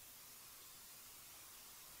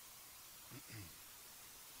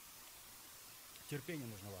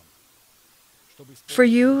 For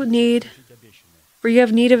you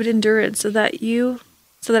have need of endurance, so that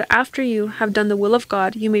after you have done the will of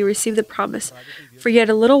God, you may receive the promise. For yet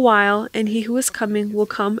a little while, and he who is coming will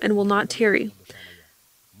come and will not tarry.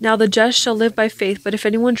 Now the just shall live by faith, but if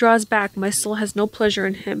anyone draws back, my soul has no pleasure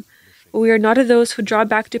in him. But we are not of those who draw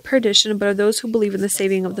back to perdition, but of those who believe in the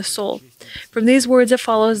saving of the soul. From these words it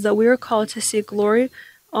follows that we are called to seek glory,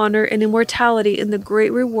 honor, and immortality in the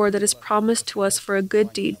great reward that is promised to us for a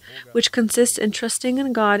good deed, which consists in trusting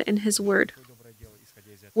in God and His Word.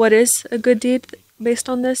 What is a good deed based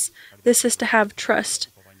on this? This is to have trust.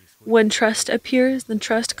 When trust appears, then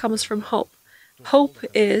trust comes from hope. Hope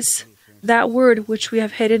is that word which we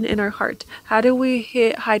have hidden in our heart. How do we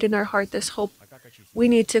hide in our heart this hope? We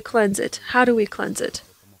need to cleanse it. How do we cleanse it?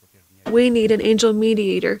 We need an angel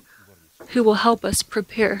mediator who will help us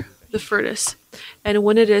prepare the furnace. And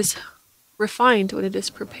when it is refined, when it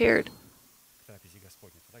is prepared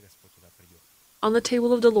on the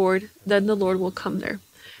table of the Lord, then the Lord will come there.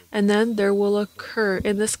 And then there will occur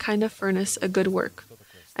in this kind of furnace a good work.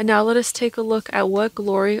 And now let us take a look at what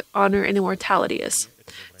glory, honor, and immortality is.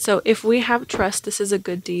 So if we have trust, this is a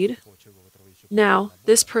good deed. Now,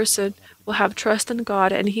 this person will have trust in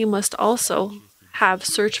God, and he must also have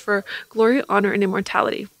search for glory, honor, and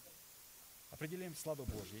immortality.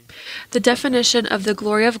 The definition of the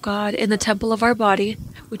glory of God in the temple of our body,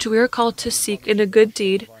 which we are called to seek in a good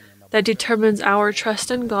deed that determines our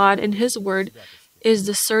trust in God and His Word, is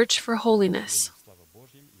the search for holiness.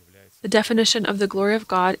 The definition of the glory of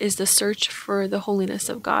God is the search for the holiness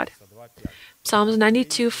of God. Psalms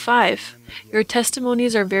 92:5. Your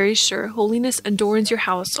testimonies are very sure. Holiness adorns your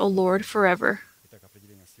house, O Lord, forever.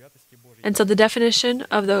 And so the definition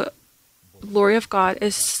of the glory of God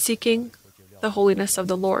is seeking the holiness of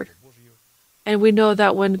the Lord. And we know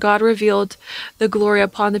that when God revealed the glory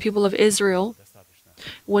upon the people of Israel,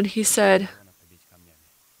 when He said,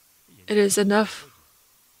 it is enough,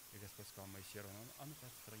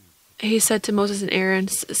 He said to Moses and Aaron,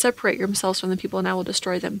 separate yourselves from the people and I will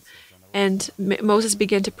destroy them. And Moses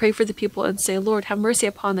began to pray for the people and say, Lord, have mercy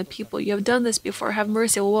upon the people. You have done this before. Have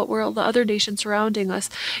mercy. Well, what were all the other nations surrounding us?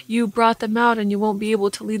 You brought them out and you won't be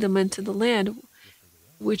able to lead them into the land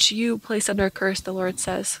which you placed under a curse, the Lord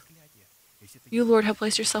says. You, Lord, have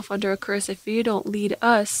placed yourself under a curse. If you don't lead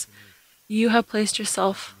us, you have placed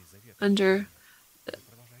yourself under...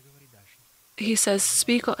 He says,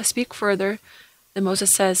 speak further. And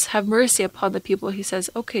Moses says, have mercy upon the people. He says,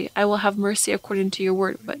 okay, I will have mercy according to your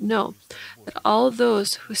word. But know that all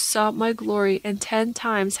those who sought my glory and 10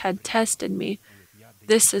 times had tested me,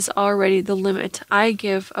 this is already the limit. I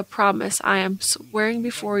give a promise. I am swearing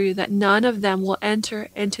before you that none of them will enter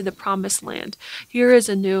into the promised land. Here is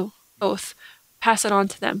a new oath. Pass it on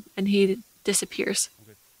to them. And he disappears.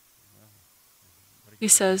 He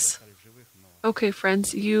says, okay,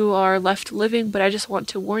 friends, you are left living, but I just want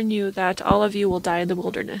to warn you that all of you will die in the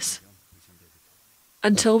wilderness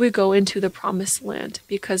until we go into the promised land,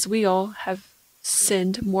 because we all have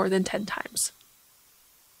sinned more than 10 times.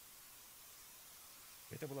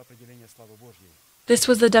 This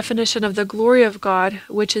was the definition of the glory of God,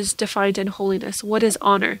 which is defined in holiness. What is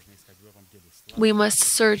honor? We must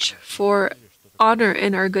search for honor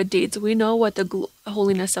in our good deeds. We know what the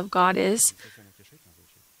holiness of God is.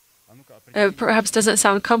 It perhaps doesn't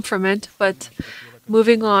sound comfortment, but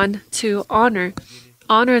moving on to honor.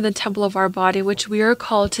 Honor in the temple of our body, which we are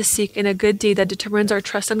called to seek in a good deed that determines our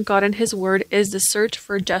trust in God and His Word, is the search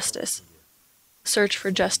for justice. Search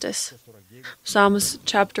for justice. Psalms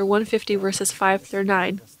chapter 150, verses 5 through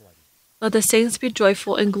 9. Let the saints be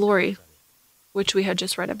joyful in glory, which we had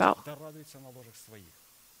just read about.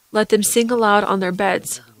 Let them sing aloud on their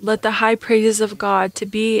beds. Let the high praises of God to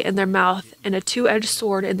be in their mouth and a two-edged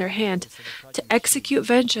sword in their hand, to execute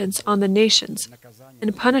vengeance on the nations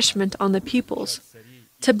and punishment on the peoples,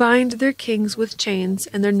 to bind their kings with chains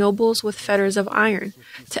and their nobles with fetters of iron,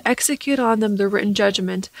 to execute on them the written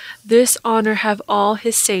judgment. This honor have all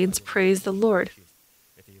His saints. Praise the Lord.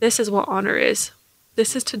 This is what honor is.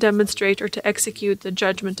 This is to demonstrate or to execute the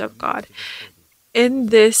judgment of God. In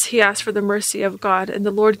this, he asked for the mercy of God, and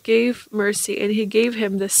the Lord gave mercy, and He gave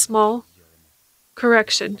him this small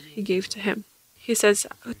correction He gave to him. He says,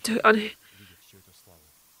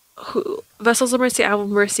 vessels of mercy, I will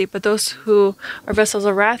mercy, but those who are vessels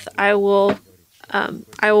of wrath, I will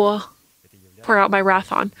pour out my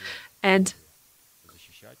wrath on. And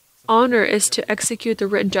honor is to execute the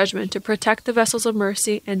written judgment, to protect the vessels of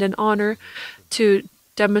mercy, and an honor to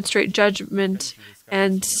demonstrate judgment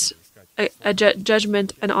and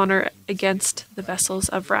judgment and honor against the vessels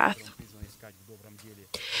of wrath.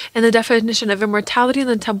 And the definition of immortality in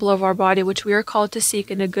the temple of our body, which we are called to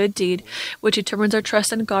seek in a good deed, which determines our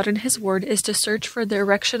trust in God and His Word, is to search for the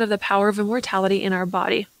erection of the power of immortality in our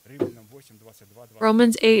body.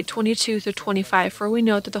 Romans 8:22-25. For we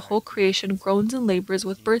know that the whole creation groans and labors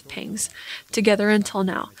with birth pangs together until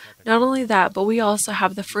now. Not only that, but we also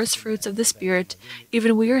have the first fruits of the Spirit.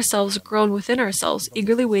 Even we ourselves groan within ourselves,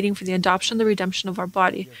 eagerly waiting for the adoption, the redemption of our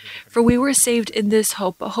body. For we were saved in this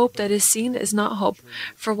hope, but hope that is seen is not hope.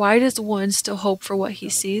 For why does one still hope for what he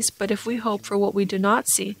sees? But if we hope for what we do not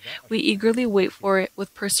see, we eagerly wait for it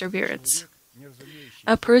with perseverance.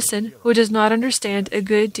 A person who does not understand a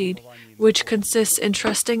good deed, which consists in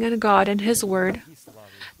trusting in God and His Word,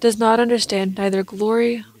 does not understand neither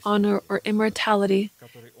glory, honor, or immortality,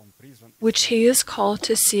 which he is called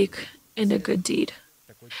to seek in a good deed.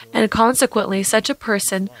 And consequently, such a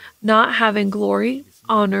person, not having glory,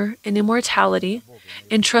 honor, and immortality,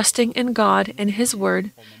 in trusting in God and His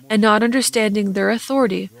Word, and not understanding their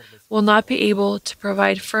authority, will not be able to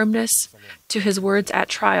provide firmness to his words at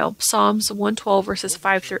trial. Psalms 112, verses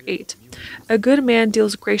 5 through 8. A good man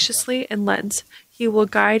deals graciously and lends. He will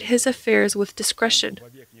guide his affairs with discretion.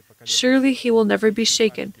 Surely he will never be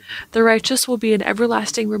shaken. The righteous will be in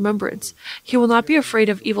everlasting remembrance. He will not be afraid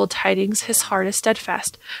of evil tidings. His heart is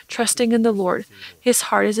steadfast, trusting in the Lord. His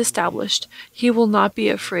heart is established. He will not be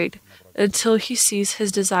afraid until he sees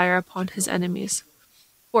his desire upon his enemies.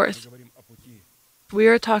 Fourth, we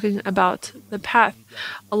are talking about the path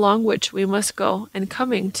along which we must go, and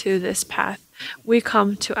coming to this path, we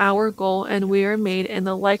come to our goal, and we are made in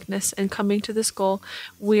the likeness, and coming to this goal,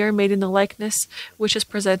 we are made in the likeness which is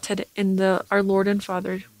presented in our Lord and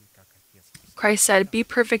Father. Christ said, "Be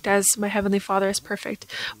perfect as my heavenly Father is perfect."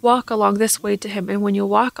 Walk along this way to Him, and when you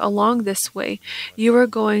walk along this way, you are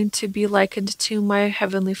going to be likened to my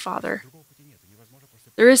heavenly Father.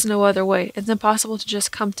 There is no other way. It's impossible to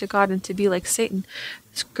just come to God and to be like Satan.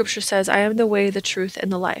 Scripture says, "I am the way, the truth,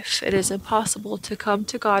 and the life." It is impossible to come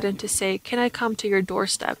to God and to say, "Can I come to your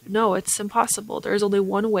doorstep?" No, it's impossible. There is only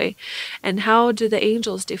one way. And how do the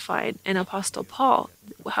angels define? And Apostle Paul,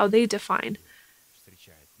 how they define?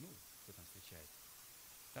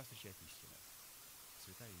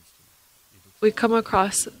 We come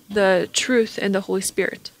across the truth and the Holy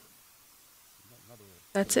Spirit.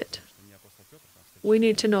 That's it. We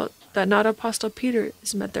need to know that not Apostle Peter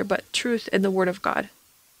is met there, but truth in the Word of God.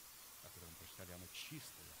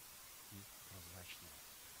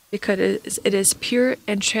 Because it is pure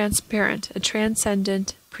and transparent, a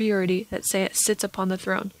transcendent purity that sits upon the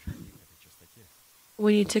throne.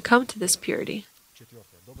 We need to come to this purity.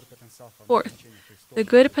 Fourth, The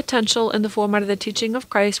good potential in the format of the teaching of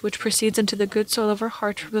Christ, which proceeds into the good soil of our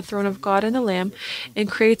heart from the throne of God and the Lamb, and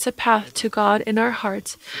creates a path to God in our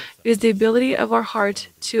hearts, is the ability of our heart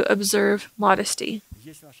to observe modesty.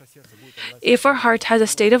 If our heart has a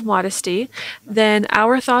state of modesty, then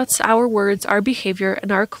our thoughts, our words, our behavior,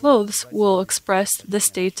 and our clothes will express the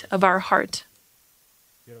state of our heart.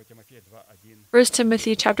 1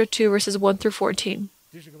 Timothy chapter 2, verses 1 through 14.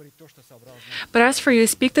 But as for you,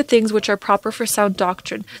 speak the things which are proper for sound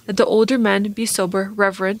doctrine, that the older men be sober,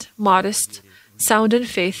 reverent, modest, sound in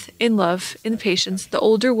faith, in love, in patience, the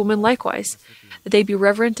older women likewise, that they be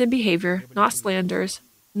reverent in behavior, not slanderers,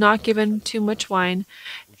 not given to much wine,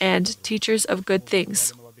 and teachers of good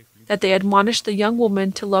things, that they admonish the young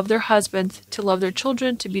women to love their husbands, to love their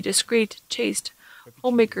children, to be discreet, chaste,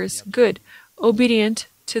 homemakers, good, obedient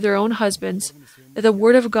to their own husbands, that the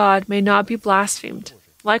word of God may not be blasphemed.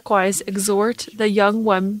 Likewise, exhort the young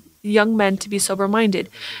men to be sober-minded,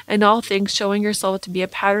 in all things showing yourself to be a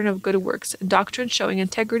pattern of good works, and doctrine showing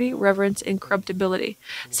integrity, reverence, incorruptibility,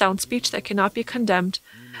 sound speech that cannot be condemned,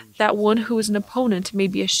 that one who is an opponent may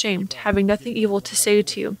be ashamed, having nothing evil to say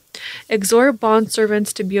to you. Exhort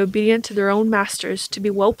bondservants to be obedient to their own masters, to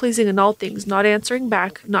be well-pleasing in all things, not answering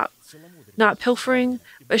back, not pilfering,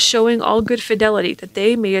 but showing all good fidelity, that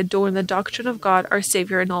they may adorn the doctrine of God our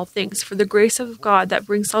Savior in all things. For the grace of God that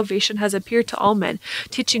brings salvation has appeared to all men,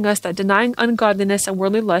 teaching us that denying ungodliness and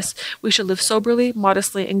worldly lusts, we should live soberly,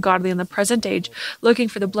 modestly, and godly in the present age, looking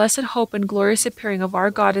for the blessed hope and glorious appearing of our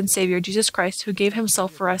God and Savior, Jesus Christ, who gave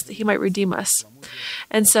himself for us that he might redeem us.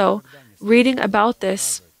 And so, reading about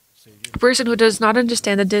this, a person who does not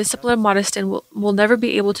understand the discipline of modesty will never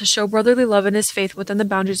be able to show brotherly love in his faith within the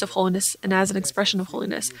boundaries of holiness and as an expression of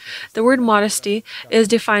holiness. The word modesty is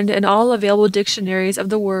defined in all available dictionaries of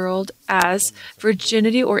the world as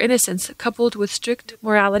virginity or innocence, coupled with strict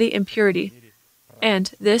morality and purity.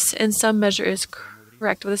 And this, in some measure, is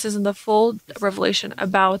correct. But this isn't the full revelation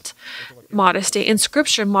about modesty. In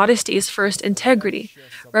Scripture, modesty is first integrity,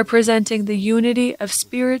 representing the unity of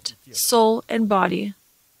spirit, soul, and body,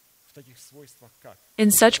 in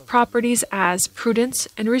such properties as prudence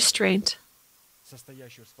and restraint,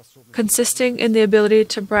 consisting in the ability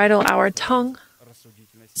to bridle our tongue,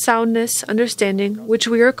 soundness, understanding, which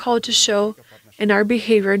we are called to show in our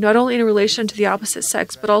behavior, not only in relation to the opposite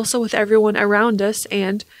sex, but also with everyone around us,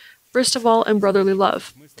 and, first of all, in brotherly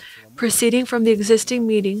love. Proceeding from the existing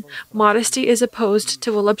meaning, modesty is opposed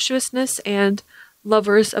to voluptuousness and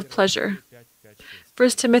lovers of pleasure. 1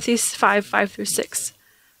 Timothy 5:5-6.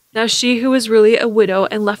 Now she who is really a widow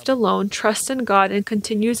and left alone trusts in God and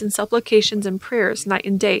continues in supplications and prayers night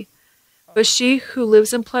and day. But she who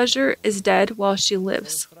lives in pleasure is dead while she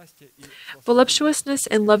lives. Voluptuousness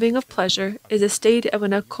and loving of pleasure is a state of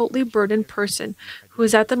an occultly burdened person who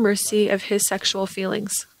is at the mercy of his sexual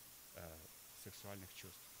feelings.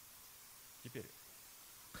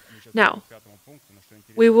 Now,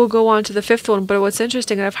 we will go on to the fifth one, but what's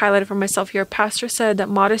interesting, and I've highlighted for myself here, Pastor said that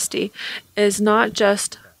modesty is not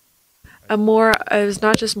just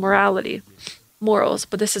morality, morals,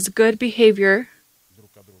 but this is good behavior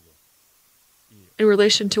in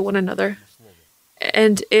relation to one another,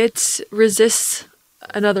 and it resists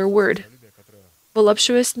another word,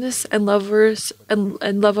 voluptuousness and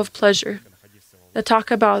love of pleasure, that talk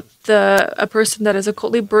about a person that is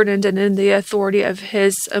occultly burdened and in the authority of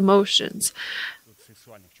his emotions.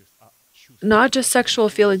 Not just sexual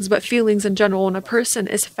feelings, but feelings in general. When a person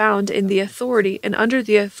is found in the authority and under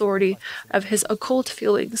the authority of his occult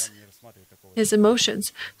feelings, his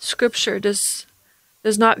emotions, Scripture does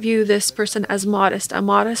not view this person as modest. A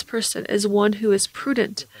modest person is one who is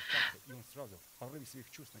prudent.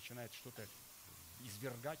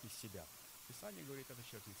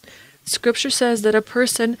 Scripture says that a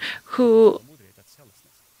person who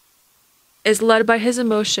is led by his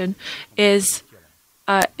emotion is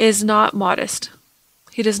not modest.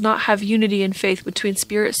 He does not have unity in faith between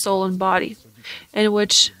spirit, soul, and body, in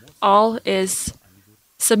which all is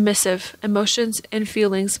submissive. Emotions and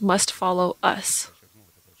feelings must follow us.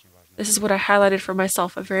 This is what I highlighted for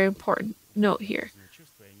myself, a very important note here.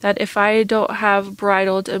 That if I don't have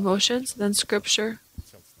bridled emotions, then Scripture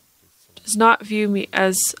does not view me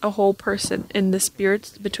as a whole person in the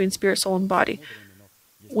spirit, between spirit, soul, and body.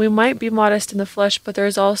 We might be modest in the flesh, but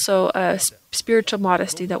there's also a spiritual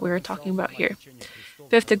modesty that we are talking about here.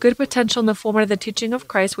 Fifth, the good potential in the format of the teaching of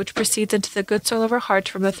Christ, which proceeds into the good soil of our heart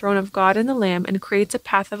from the throne of God and the Lamb and creates a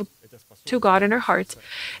path to God in our hearts,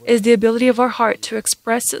 is the ability of our heart to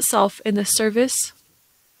express itself in the service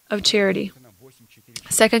of charity.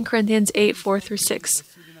 2 Corinthians 8:4-6.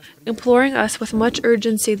 imploring us with much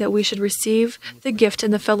urgency that we should receive the gift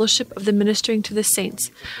and the fellowship of the ministering to the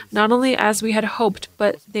saints, not only as we had hoped,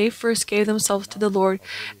 but they first gave themselves to the Lord,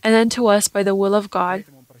 and then to us by the will of God.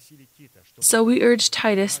 So we urge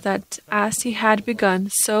Titus that as he had begun,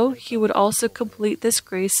 so he would also complete this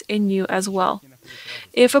grace in you as well.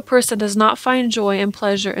 If a person does not find joy and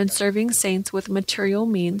pleasure in serving saints with material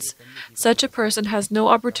means, such a person has no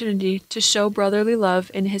opportunity to show brotherly love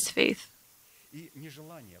in his faith.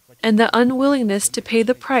 And the unwillingness to pay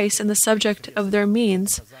the price in the subject of their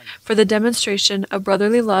means for the demonstration of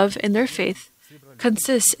brotherly love in their faith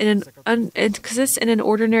consists in an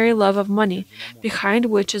ordinary love of money, behind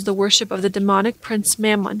which is the worship of the demonic prince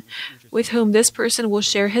Mammon, with whom this person will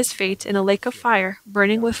share his fate in a lake of fire,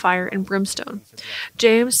 burning with fire and brimstone.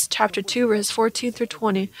 James chapter 2, verses 14 through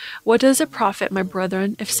 20. What does it profit, my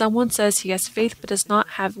brethren, if someone says he has faith but does not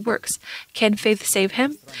have works? Can faith save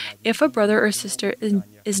him? If a brother or sister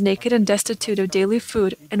is naked and destitute of daily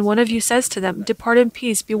food, and one of you says to them, "Depart in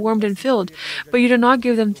peace, be warmed and filled," but you do not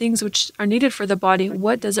give them things which are needed for the body,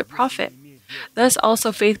 what does it profit? Thus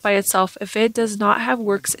also faith by itself, if it does not have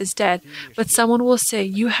works, is dead. But someone will say,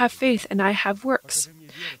 "You have faith, and I have works."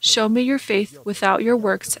 Show me your faith without your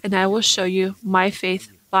works, and I will show you my faith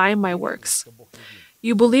by my works.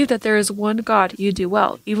 You believe that there is one God, you do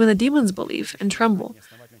well. Even the demons believe and tremble.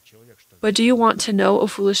 But do you want to know, O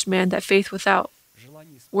foolish man, that faith without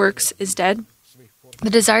works is dead? The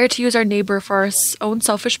desire to use our neighbor for our own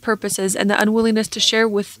selfish purposes and the unwillingness to share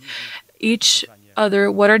with each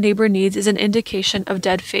other what our neighbor needs is an indication of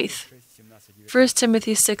dead faith. 1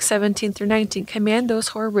 Timothy 6:17 through 19. Command those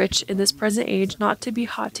who are rich in this present age not to be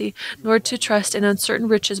haughty, nor to trust in uncertain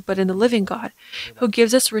riches, but in the living God, who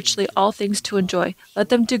gives us richly all things to enjoy. Let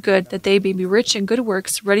them do good, that they may be rich in good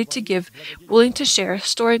works, ready to give, willing to share,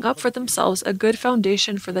 storing up for themselves a good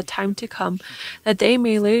foundation for the time to come, that they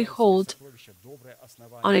may lay hold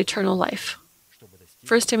on eternal life.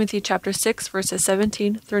 1 Timothy chapter 6, verses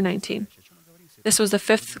 17 through 19. This was the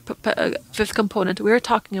fifth component. We are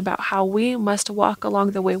talking about how we must walk along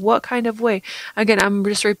the way. What kind of way? Again, I'm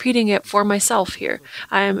just repeating it for myself here.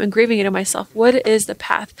 I am engraving it in myself. What is the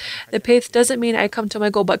path? The path doesn't mean I come to my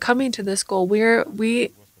goal, but coming to this goal, we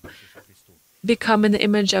become in the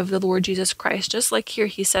image of the Lord Jesus Christ. Just like here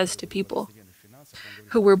he says to people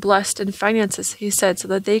who were blessed in finances, he said, so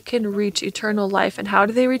that they can reach eternal life. And how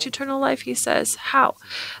do they reach eternal life? He says, how?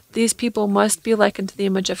 These people must be likened to the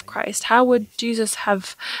image of Christ. How would Jesus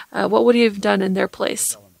have, what would he have done in their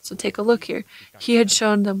place? So take a look here. He had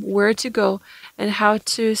shown them where to go and how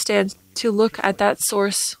to stand to look at that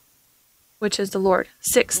source, which is the Lord.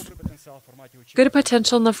 Sixth, good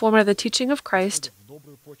potential in the form of the teaching of Christ,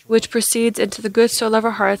 which proceeds into the good soil of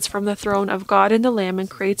our hearts from the throne of God and the Lamb and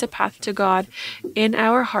creates a path to God in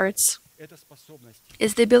our hearts,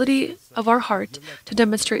 is the ability of our heart to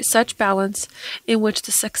demonstrate such balance in which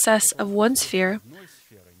the success of one sphere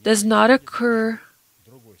does not occur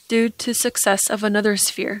due to success of another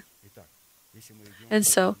sphere. And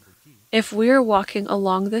so, if we are walking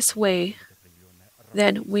along this way,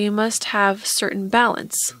 then we must have certain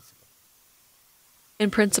balance in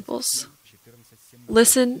principles.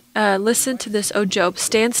 Listen to this, O Job.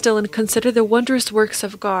 Stand still and consider the wondrous works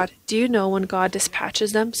of God. Do you know when God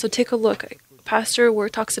dispatches them? So take a look. Pastor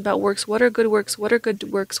talks about works. What are good works? What are good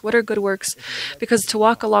works? What are good works? Because to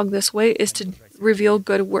walk along this way is to reveal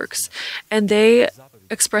good works. And they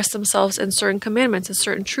express themselves in certain commandments and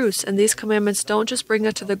certain truths. And these commandments don't just bring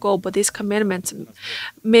us to the goal, but these commandments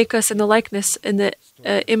make us in the likeness, in the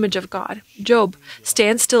image of God. Job,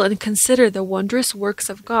 stand still and consider the wondrous works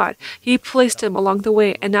of God. He placed him along the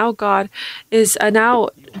way, and now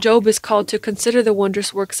Job is called to consider the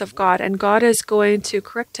wondrous works of God, and God is going to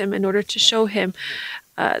correct him in order to show him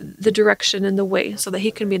the direction and the way, so that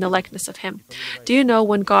he can be in the likeness of him. Do you know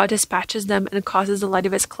when God dispatches them and causes the light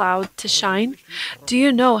of his cloud to shine? Do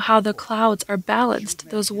you know how the clouds are balanced,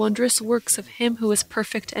 those wondrous works of him who is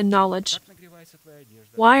perfect in knowledge?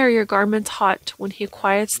 Why are your garments hot when he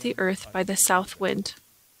quiets the earth by the south wind?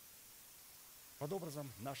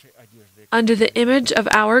 Under the image of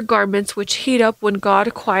our garments, which heat up when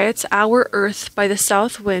God quiets our earth by the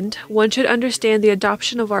south wind, one should understand the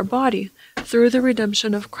adoption of our body through the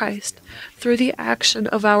redemption of Christ, through the action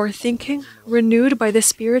of our thinking, renewed by the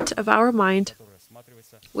spirit of our mind,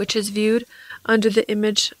 which is viewed under the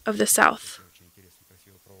image of the south.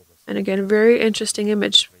 And again, very interesting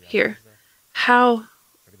image here. How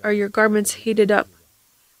are your garments heated up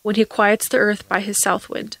when he quiets the earth by his south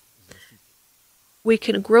wind? We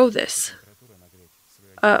can grow this.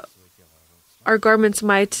 Our garments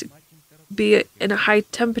might be in a high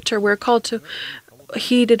temperature. We're called to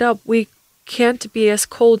heat it up. We can't be as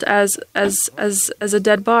cold as a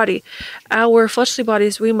dead body. Our fleshly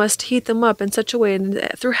bodies, we must heat them up in such a way, and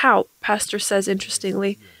through how, Pastor says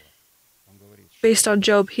interestingly, based on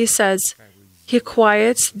Job, he says, he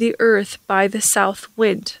quiets the earth by the south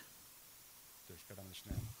wind.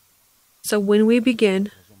 So when we begin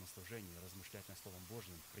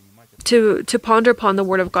to ponder upon the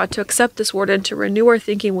Word of God, to accept this Word, and to renew our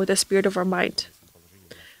thinking with the spirit of our mind.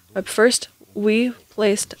 But first, we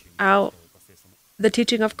placed out the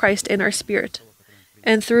teaching of Christ in our spirit.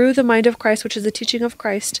 And through the mind of Christ, which is the teaching of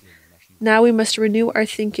Christ, now we must renew our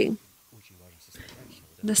thinking.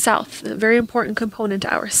 The south, a very important component,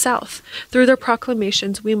 our south. Through their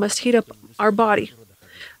proclamations, we must heat up our body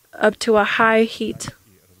up to a high heat.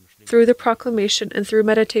 Through the proclamation and through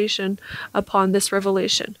meditation upon this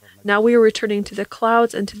revelation. Now we are returning to the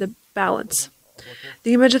clouds and to the balance.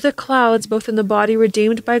 The image of the clouds, both in the body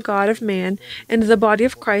redeemed by God of man and the body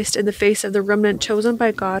of Christ in the face of the remnant chosen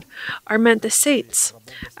by God, are meant the saints,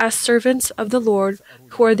 as servants of the Lord,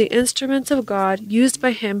 who are the instruments of God used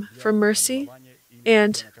by Him for mercy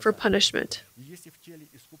and for punishment.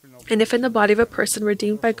 And if in the body of a person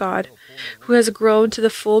redeemed by God, who has grown to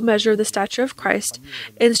the full measure of the stature of Christ,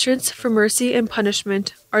 instruments for mercy and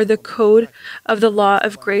punishment are the code of the law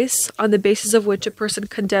of grace, on the basis of which a person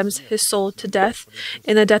condemns his soul to death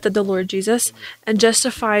in the death of the Lord Jesus, and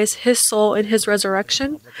justifies his soul in his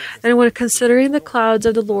resurrection, and when considering the clouds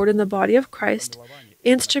of the Lord in the body of Christ,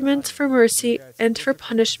 instruments for mercy and for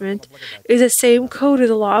punishment is the same code of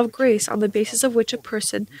the law of grace, on the basis of which a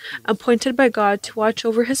person, appointed by God to watch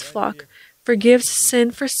over his flock, forgives sin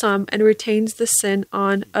for some and retains the sin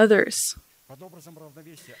on others.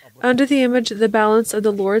 Under the image of the balance of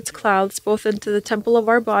the Lord's clouds, both into the temple of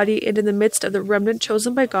our body and in the midst of the remnant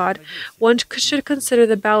chosen by God, one should consider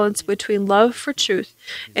the balance between love for truth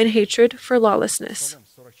and hatred for lawlessness.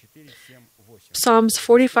 Psalms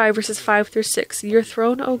 45, verses 5 through 6. Your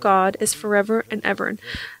throne, O God, is forever and ever.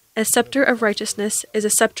 A scepter of righteousness is a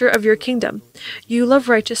scepter of your kingdom. You love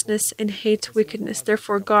righteousness and hate wickedness.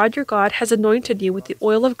 Therefore, God, your God, has anointed you with the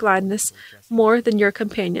oil of gladness more than your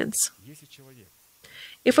companions.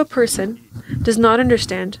 If a person does not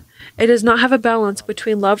understand, it does not have a balance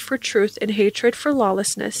between love for truth and hatred for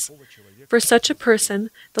lawlessness. For such a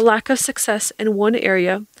person, the lack of success in one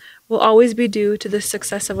area will always be due to the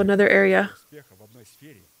success of another area,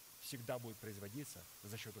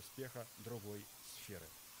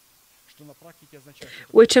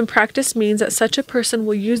 which in practice means that such a person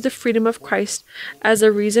will use the freedom of Christ as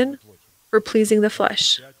a reason for pleasing the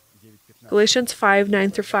flesh. Galatians 5,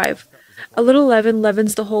 9 through 5. A little leaven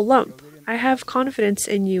leavens the whole lump. I have confidence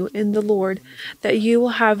in you, in the Lord, that you will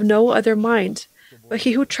have no other mind, but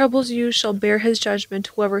he who troubles you shall bear his judgment,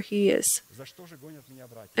 whoever he is.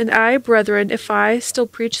 And I, brethren, if I still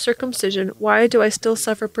preach circumcision, why do I still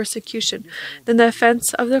suffer persecution? Then the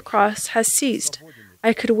offense of the cross has ceased.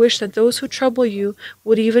 I could wish that those who trouble you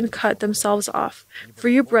would even cut themselves off. For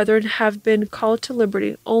you, brethren, have been called to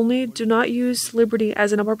liberty. Only do not use liberty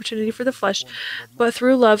as an opportunity for the flesh, but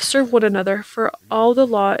through love serve one another. For all the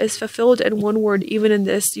law is fulfilled in one word, even in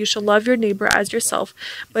this, you shall love your neighbor as yourself.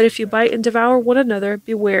 But if you bite and devour one another,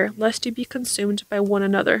 beware, lest you be consumed by one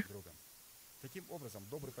another.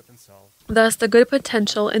 Thus, the good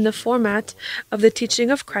potential in the format of the teaching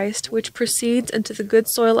of Christ, which proceeds into the good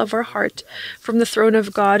soil of our heart from the throne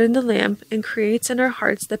of God and the Lamb, and creates in our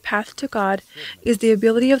hearts the path to God, is the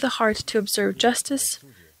ability of the heart to observe justice,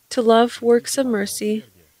 to love works of mercy,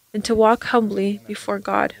 and to walk humbly before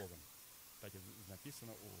God.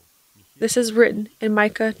 This is written in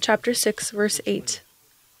Micah chapter 6, verse 8.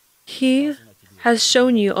 He has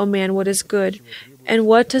shown you, O man, what is good, and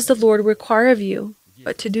what does the Lord require of you,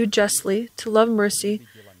 but to do justly, to love mercy,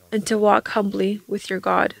 and to walk humbly with your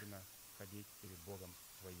God.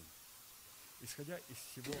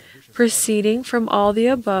 Proceeding from all the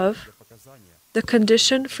above, the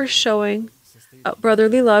condition for showing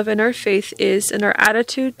brotherly love in our faith is in our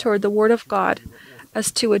attitude toward the Word of God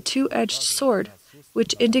as to a two-edged sword,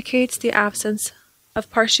 which indicates the absence of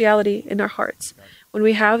partiality in our hearts. When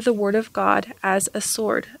we have the Word of God as a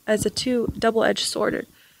sword, as a double-edged sword,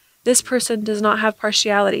 this person does not have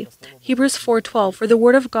partiality. Hebrews 4:12, for the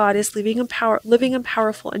Word of God is living and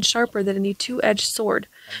powerful and sharper than any two-edged sword,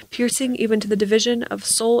 piercing even to the division of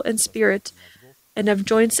soul and spirit, and of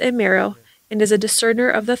joints and marrow, and is a discerner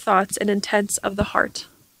of the thoughts and intents of the heart.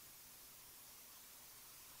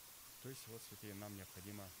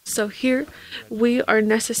 So here we are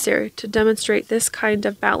necessary to demonstrate this kind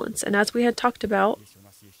of balance. And as we had talked about,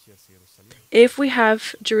 if we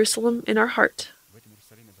have Jerusalem in our heart,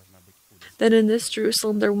 then in this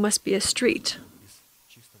Jerusalem there must be a street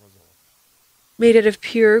made out of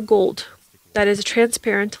pure gold, that is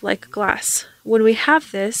transparent like glass. When we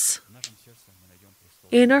have this,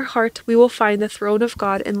 in our heart we will find the throne of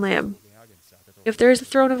God and Lamb. If there is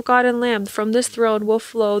a throne of God and Lamb, from this throne will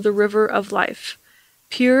flow the river of life,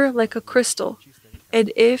 pure like a crystal.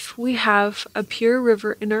 And if we have a pure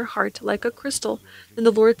river in our heart like a crystal, then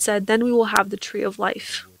the Lord said, then we will have the tree of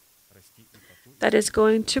life that is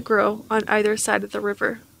going to grow on either side of the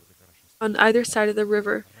river. On either side of the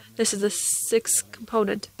river. This is the sixth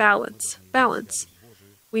component, balance. Balance.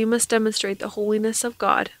 We must demonstrate the holiness of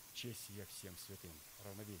God.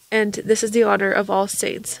 And this is the honor of all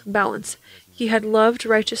saints. Balance. He had loved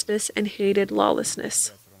righteousness and hated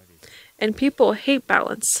lawlessness. And people hate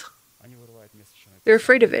balance. They're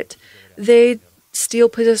afraid of it. They steal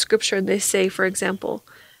pieces of scripture and they say, for example,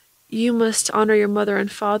 you must honor your mother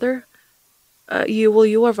and father.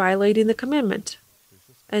 You are violating the commandment.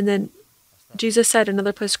 And then Jesus said in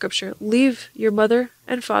another place of scripture, leave your mother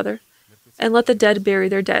and father and let the dead bury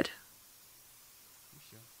their dead.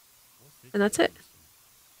 And that's it.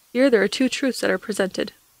 Here there are two truths that are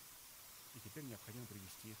presented.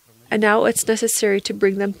 And now it's necessary to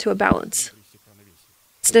bring them to a balance.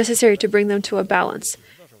 It's necessary to bring them to a balance.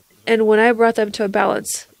 And when I brought them to a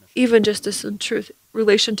balance, even just this in truth,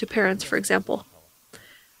 relation to parents, for example,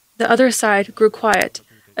 the other side grew quiet.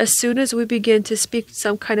 As soon as we begin to speak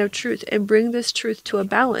some kind of truth and bring this truth to a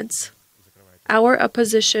balance, our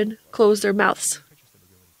opposition closed their mouths.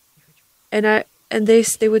 And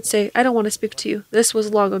they would say, I don't want to speak to you. This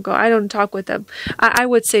was long ago. I don't talk with them. I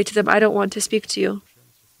would say to them, I don't want to speak to you.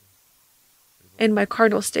 In my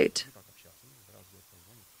carnal state,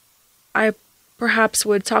 I perhaps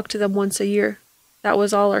would talk to them once a year. That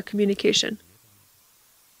was all our communication.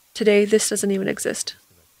 Today, this doesn't even exist.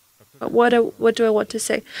 But what do I want to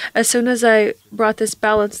say? As soon as I brought this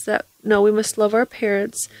balance that, no, we must love our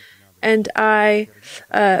parents, and I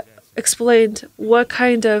explained what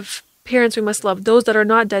kind of parents we must love, those that are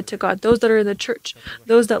not dead to God, those that are in the church,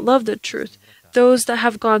 those that love the truth, those that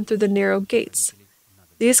have gone through the narrow gates.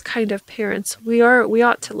 These kind of parents we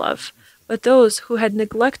ought to love. But those who had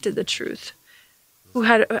neglected the truth, who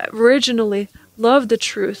had originally loved the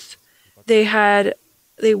truth, they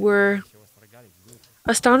were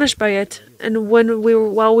astonished by it, and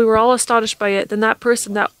while we were all astonished by it, then that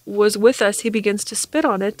person that was with us, he begins to spit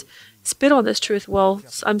on this truth. Well,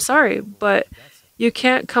 I'm sorry, but you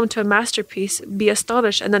can't come to a masterpiece, be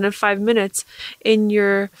astonished, and then in 5 minutes in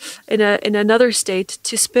another state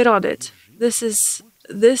to spit on it. This is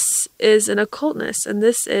an occultness, and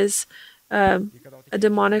this is being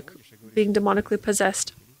demonically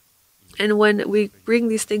possessed. And when we bring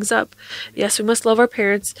these things up, yes, we must love our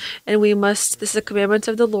parents, and this is a commandment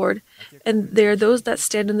of the Lord, and there are those that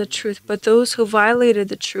stand in the truth, but those who violated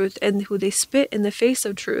the truth and who they spit in the face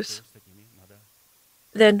of truth,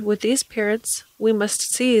 then with these parents, we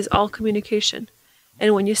must seize all communication.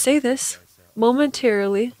 And when you say this,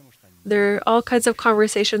 momentarily, there are all kinds of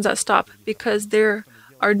conversations that stop, because there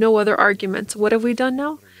are no other arguments. What have we done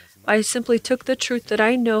now? I simply took the truth that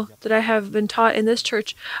I know, that I have been taught in this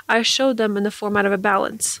church. I showed them in the format of a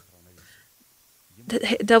balance.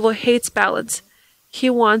 The devil hates balance. He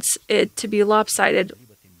wants it to be lopsided.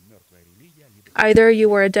 Either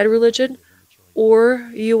you are a dead religion,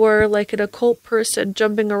 or you are like an occult person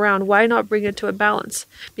jumping around. Why not bring it to a balance?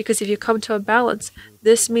 Because if you come to a balance,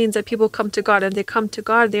 this means that people come to God, and they come to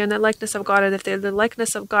God, they are in the likeness of God, and if they're in the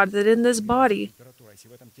likeness of God, that in this body,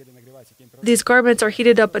 these garments are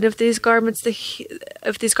heated up, and if these garments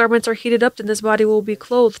are heated up, then this body will be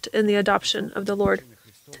clothed in the adoption of the Lord.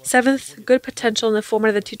 Seventh, good potential in the format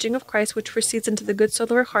of the teaching of Christ, which proceeds into the good soul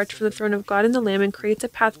of our heart from the throne of God and the Lamb and creates a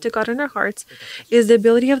path to God in our hearts, is the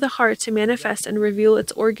ability of the heart to manifest and reveal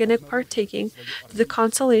its organic partaking to the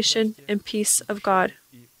consolation and peace of God.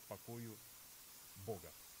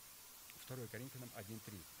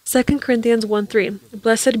 2 Corinthians 1:3.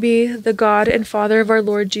 Blessed be the God and Father of our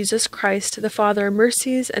Lord Jesus Christ, the Father of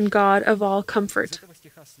mercies and God of all comfort.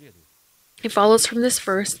 It follows from this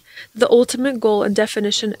verse the ultimate goal and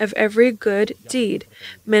definition of every good deed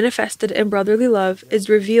manifested in brotherly love is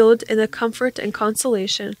revealed in the comfort and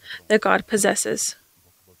consolation that God possesses.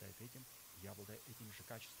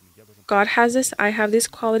 God has this, I have these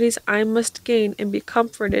qualities, I must gain and be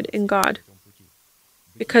comforted in God,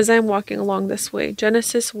 because I am walking along this way.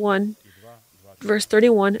 Genesis 1, verse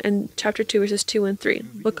 31, and chapter 2, verses 2 and 3.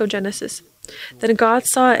 Book of Genesis. Then God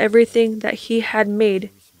saw everything that he had made,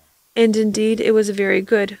 and indeed it was very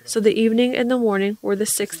good. So the evening and the morning were the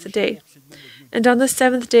sixth day. And on the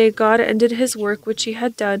seventh day God ended his work which he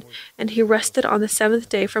had done, and he rested on the seventh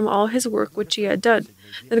day from all his work which he had done.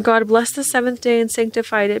 Then God blessed the seventh day and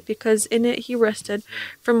sanctified it, because in it he rested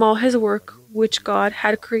from all his work which God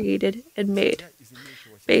had created and made.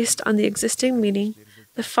 Based on the existing meaning,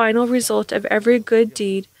 the final result of every good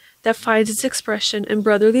deed that finds its expression in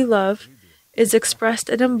brotherly love is expressed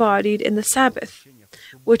and embodied in the Sabbath,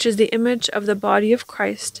 which is the image of the body of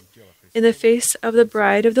Christ, in the face of the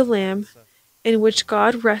bride of the Lamb, in which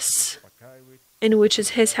God rests, in which is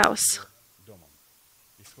his house.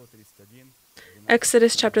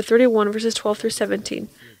 Exodus chapter 31, verses 12 through 17.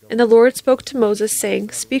 And the Lord spoke to Moses, saying,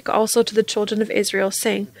 Speak also to the children of Israel,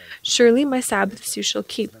 saying, Surely my Sabbaths you shall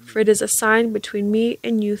keep, for it is a sign between me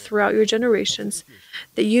and you throughout your generations,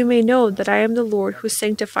 that you may know that I am the Lord who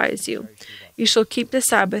sanctifies you. You shall keep the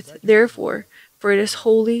Sabbath, therefore, for it is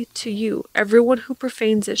holy to you. Everyone who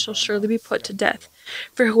profanes it shall surely be put to death.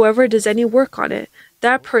 For whoever does any work on it,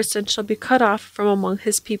 that person shall be cut off from among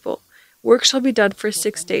his people. Work shall be done for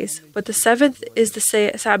 6 days, but the seventh is the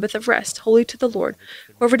Sabbath of rest, holy to the Lord.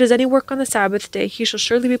 Whoever does any work on the Sabbath day, he shall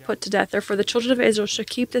surely be put to death. Therefore the children of Israel shall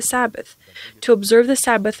keep the Sabbath, to observe the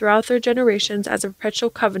Sabbath throughout their generations as a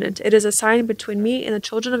perpetual covenant. It is a sign between me and the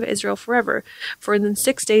children of Israel forever. For in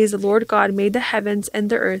 6 days the Lord God made the heavens and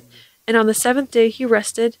the earth, and on the seventh day he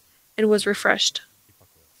rested and was refreshed.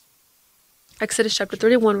 Exodus chapter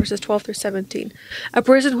 31, verses 12 through 17. A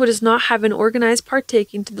person who does not have an organized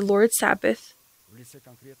partaking to the Lord's Sabbath,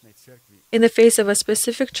 in the face of a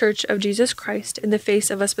specific church of Jesus Christ, in the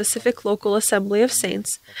face of a specific local assembly of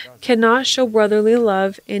saints, cannot show brotherly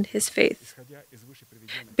love in his faith.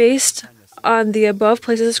 Based on the above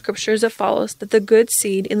places of scriptures, it follows that the good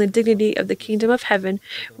seed in the dignity of the kingdom of heaven,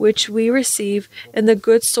 which we receive in the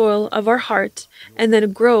good soil of our heart, and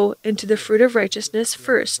then grow into the fruit of righteousness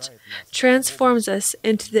first, transforms us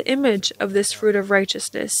into the image of this fruit of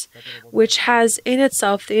righteousness, which has in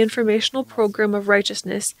itself the informational program of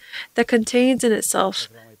righteousness that contains in itself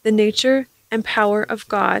the nature and power of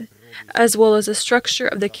God, as well as the structure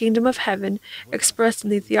of the kingdom of heaven expressed in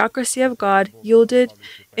the theocracy of God yielded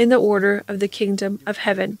in the order of the kingdom of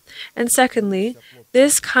heaven. And secondly,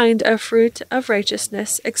 this kind of fruit of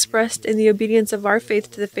righteousness expressed in the obedience of our faith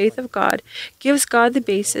to the faith of God gives God the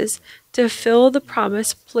basis to fill the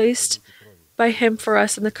promise placed by him for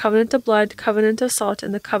us in the covenant of blood, covenant of salt,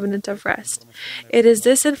 and the covenant of rest. It is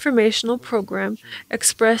this informational program,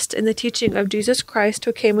 expressed in the teaching of Jesus Christ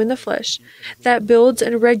who came in the flesh, that builds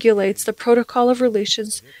and regulates the protocol of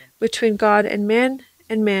relations between God and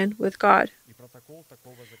man with God.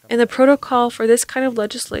 And the protocol for this kind of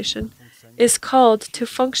legislation is called to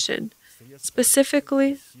function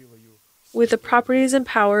specifically with the properties and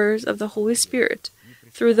powers of the Holy Spirit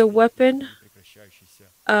through the weapon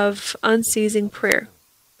of unceasing prayer.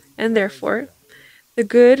 And therefore, the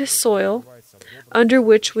good soil, under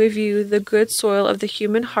which we view the good soil of the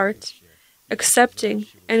human heart, accepting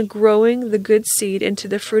and growing the good seed into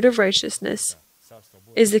the fruit of righteousness,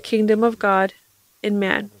 is the kingdom of God in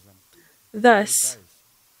man. Thus,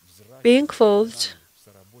 being clothed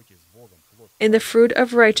in the fruit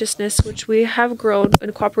of righteousness which we have grown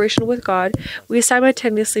in cooperation with God, we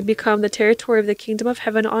simultaneously become the territory of the kingdom of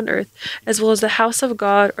heaven on earth, as well as the house of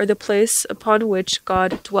God, or the place upon which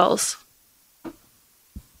God dwells.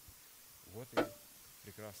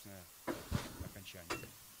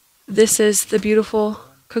 This is the beautiful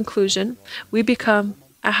conclusion. We become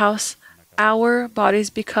a house. Our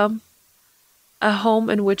bodies become a home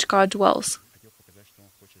in which God dwells.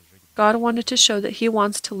 God wanted to show that he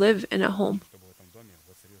wants to live in a home.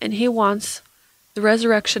 And he wants the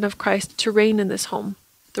resurrection of Christ to reign in this home.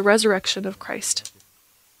 The resurrection of Christ.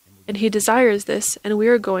 And he desires this, and we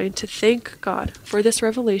are going to thank God for this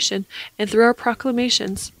revelation. And through our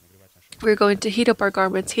proclamations, we're going to heat up our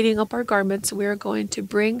garments. Heating up our garments, we are going to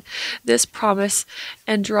bring this promise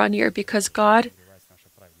and draw near, because God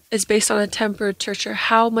is based on a temperature.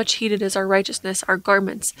 How much heated is our righteousness, our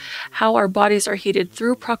garments, how our bodies are heated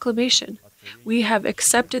through proclamation. We have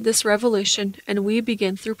accepted this revelation, and we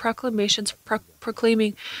begin through proclamations,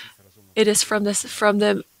 proclaiming it is from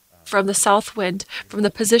the south wind, from the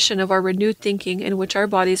position of our renewed thinking in which our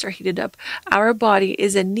bodies are heated up. Our body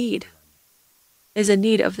is in need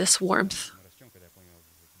of this warmth.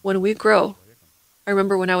 When we grow, I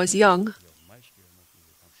remember when I was young,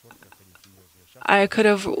 I could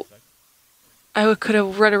have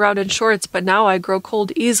run around in shorts, but now I grow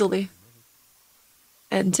cold easily.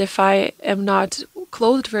 And if I am not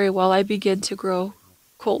clothed very well, I begin to grow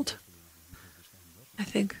cold. I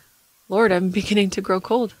think, Lord, I'm beginning to grow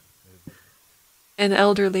cold. In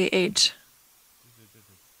elderly age.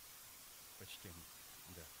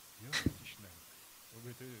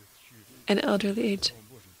 and elderly age.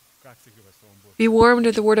 Be warmed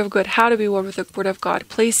with the word of God. How to be warmed with the word of God?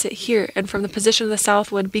 Place it here, and from the position of the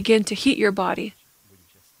south wind, begin to heat your body.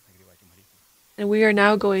 And we are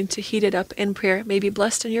now going to heat it up in prayer. May be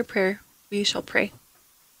blessed in your prayer. We shall pray.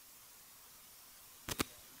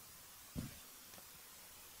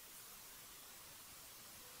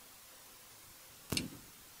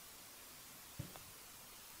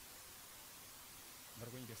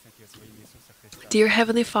 Dear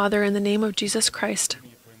Heavenly Father, in the name of Jesus Christ,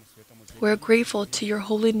 we are grateful to your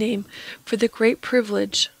holy name for the great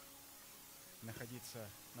privilege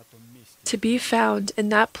to be found in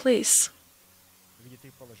that place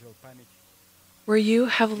where you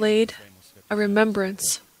have laid a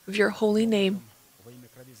remembrance of your holy name,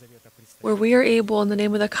 where we are able, in the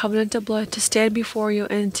name of the covenant of blood, to stand before you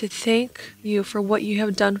and to thank you for what you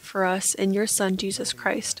have done for us in your Son, Jesus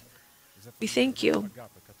Christ. We thank you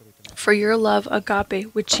for your love,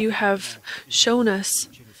 agape, which you have shown us,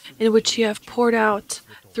 and which you have poured out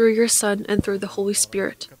through your Son and through the Holy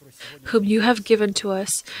Spirit, whom you have given to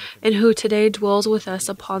us, and who today dwells with us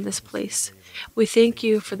upon this place. We thank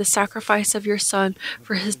you for the sacrifice of your Son,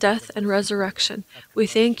 for his death and resurrection. We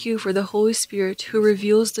thank you for the Holy Spirit who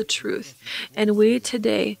reveals the truth. And we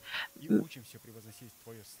today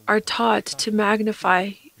are taught to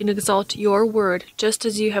magnify and exalt your word, just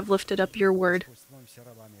as you have lifted up your word.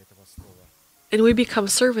 And we become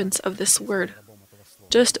servants of this word,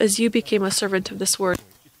 just as you became a servant of this word.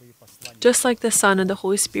 Just like the Son and the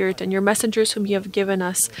Holy Spirit and your messengers whom you have given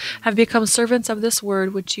us have become servants of this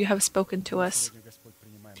word which you have spoken to us.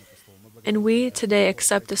 And we today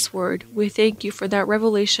accept this word. We thank you for that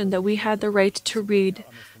revelation that we had the right to read,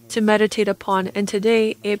 to meditate upon, and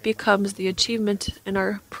today it becomes the achievement in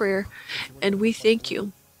our prayer. And we thank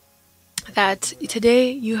you that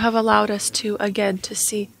today you have allowed us to again to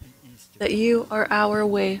see that you are our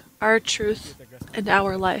way, our truth, and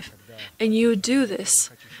our life. And you do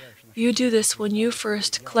this. You do this when you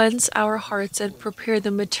first cleanse our hearts and prepare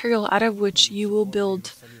the material out of which you will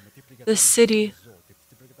build the city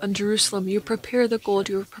in Jerusalem. You prepare the gold,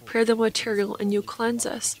 you prepare the material, and you cleanse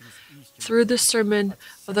us through the sermon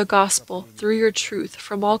of the gospel, through your truth,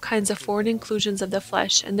 from all kinds of foreign inclusions of the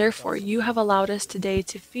flesh. And therefore, you have allowed us today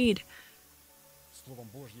to feed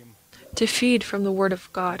from the Word of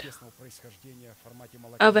God,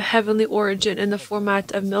 of a heavenly origin in the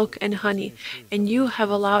format of milk and honey. And you have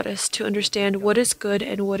allowed us to understand what is good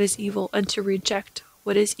and what is evil, and to reject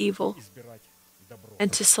what is evil,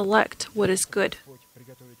 and to select what is good,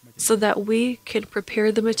 so that we can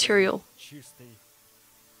prepare the material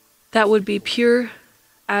that would be pure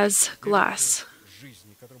as glass,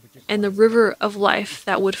 and the river of life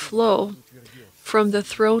that would flow from the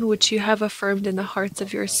throne which you have affirmed in the hearts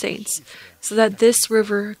of your saints, so that this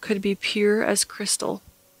river could be pure as crystal,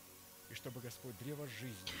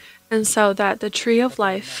 and so that the tree of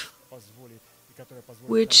life,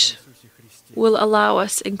 which will allow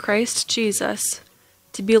us in Christ Jesus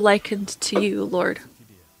to be likened to you, Lord,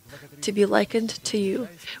 to be likened to you.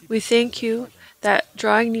 We thank you that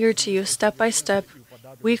drawing near to you step by step,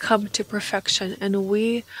 we come to perfection, and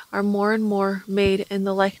we are more and more made in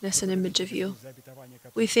the likeness and image of you.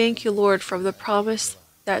 We thank you, Lord, for the promise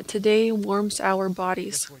that today warms our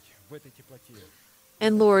bodies.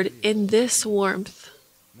 And Lord, in this warmth,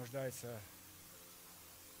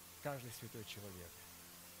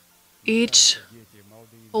 each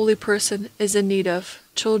holy person is in need of.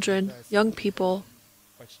 Children, young people,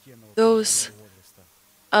 those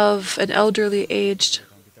of an elderly age.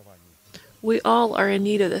 We all are in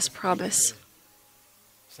need of this promise.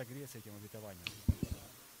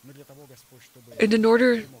 And in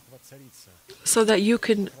order so that you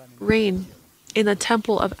can reign in the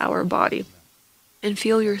temple of our body and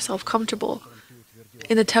feel yourself comfortable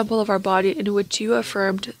in the temple of our body in which you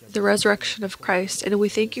affirmed the resurrection of Christ. And we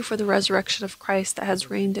thank you for the resurrection of Christ that has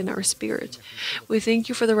reigned in our spirit. We thank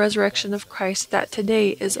you for the resurrection of Christ that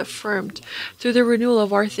today is affirmed through the renewal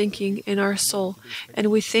of our thinking in our soul. And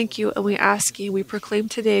we thank you and we ask you, we proclaim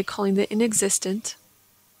today, calling the inexistent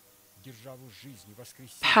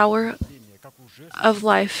power of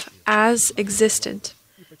life as existent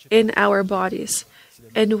in our bodies.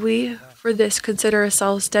 And we, for this, consider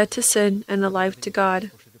ourselves dead to sin and alive to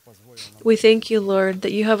God. We thank you, Lord,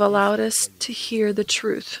 that you have allowed us to hear the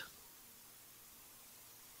truth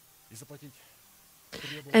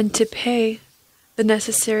and to pay the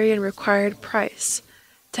necessary and required price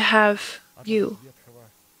to have you,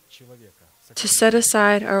 to set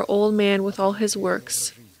aside our old man with all his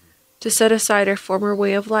works, to set aside our former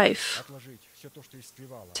way of life,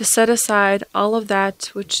 to set aside all of that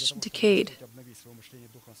which decayed,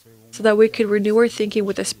 so that we could renew our thinking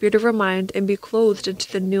with the spirit of our mind and be clothed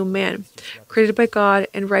into the new man, created by God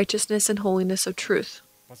in righteousness and holiness of truth.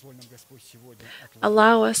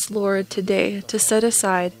 Allow us, Lord, today to set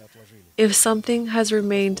aside, if something has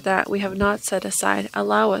remained that we have not set aside,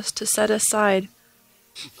 allow us to set aside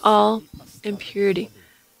all impurity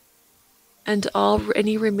and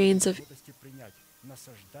any remains of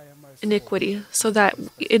iniquity, so that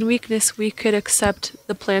in weakness we could accept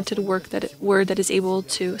the planted word that is able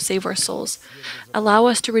to save our souls. Allow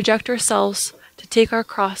us to reject ourselves, to take our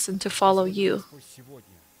cross, and to follow you.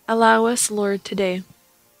 Allow us, Lord, today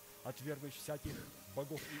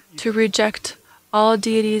to reject all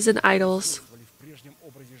deities and idols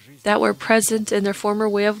that were present in their former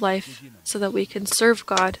way of life, so that we can serve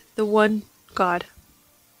God, the one God.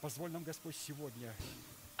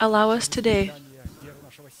 Allow us today,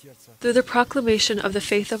 through the proclamation of the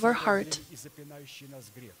faith of our heart,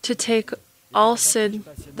 to take all sin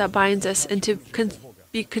that binds us and to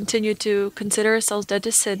continue to consider ourselves dead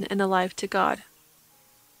to sin and alive to God.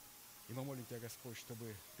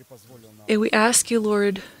 And we ask you,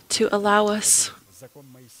 Lord, to allow us,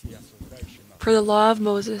 for the law of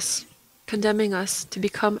Moses condemning us, to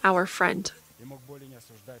become our friend,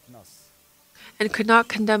 and could not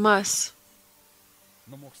condemn us,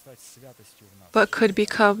 but could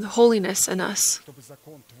become holiness in us,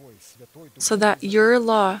 so that your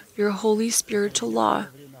law, your holy spiritual law,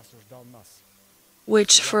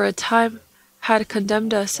 which for a time had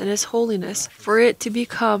condemned us in His holiness, for it to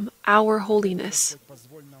become our holiness.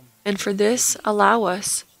 And for this, allow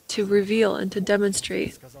us to reveal and to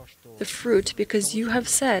demonstrate the fruit, because you have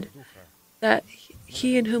said that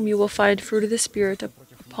he in whom you will find fruit of the Spirit,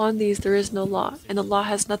 upon these there is no law, and the law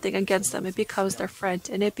has nothing against them. It becomes their friend,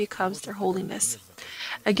 and it becomes their holiness.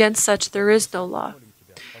 Against such there is no law.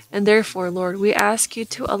 And therefore, Lord, we ask you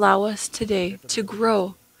to allow us today to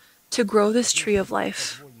grow this tree of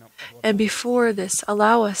life. And before this,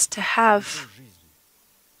 allow us to have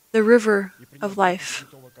the river of life,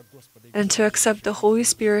 and to accept the Holy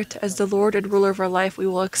Spirit as the Lord and ruler of our life. We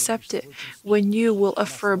will accept it when you will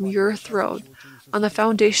affirm your throne on the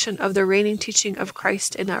foundation of the reigning teaching of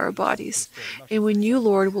Christ in our bodies. And when you,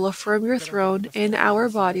 Lord, will affirm your throne in our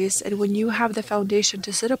bodies, and when you have the foundation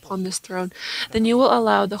to sit upon this throne, then you will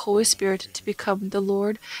allow the Holy Spirit to become the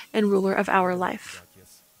Lord and ruler of our life.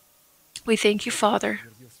 We thank you, Father,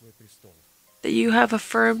 that you have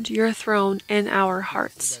affirmed your throne in our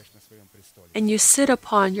hearts, and you sit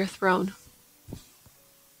upon your throne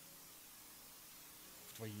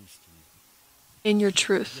in your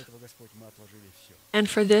truth. And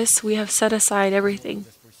for this we have set aside everything.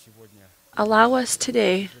 Allow us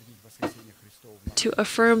today to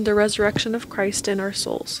affirm the resurrection of Christ in our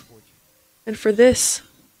souls. And for this,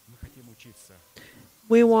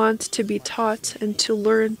 we want to be taught and to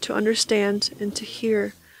learn, to understand, and to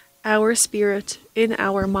hear our spirit in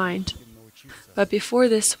our mind. But before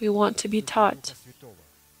this, we want to be taught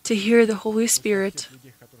to hear the Holy Spirit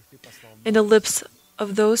in the lips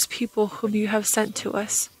of those people whom you have sent to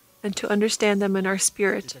us, and to understand them in our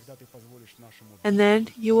spirit. And then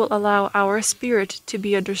you will allow our spirit to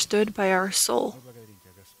be understood by our soul.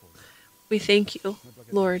 We thank you,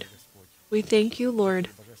 Lord. We thank you, Lord,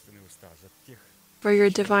 for your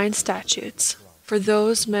divine statutes, for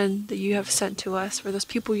those men that you have sent to us, for those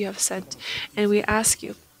people you have sent. And we ask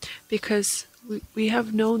you, because we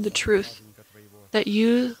have known the truth, that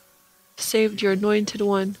you saved your anointed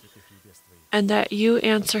one, and that you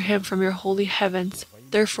answer him from your holy heavens.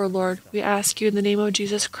 Therefore, Lord, we ask you in the name of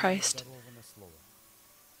Jesus Christ,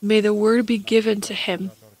 may the word be given to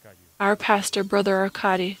him, our pastor, Brother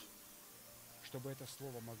Arkady,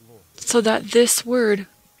 so that this word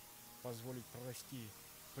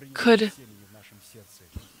could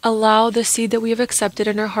allow the seed that we have accepted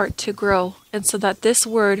in our heart to grow, and so that this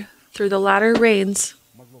word, through the latter rains,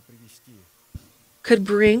 could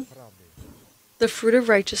bring the fruit of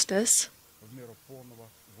righteousness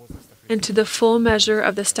into the full measure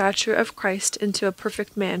of the stature of Christ, into a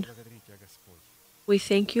perfect man. We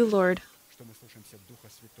thank you, Lord,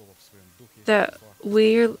 that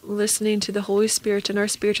we are listening to the Holy Spirit in our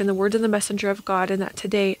spirit and the word of the messenger of God, and that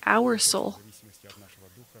today our soul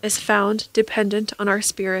is found dependent on our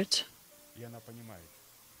spirit,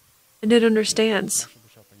 and it understands.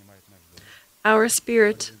 Our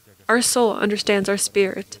spirit, our soul understands our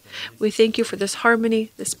spirit. We thank you for this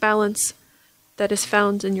harmony, this balance that is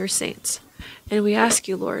found in your saints. And we ask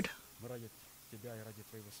you, Lord,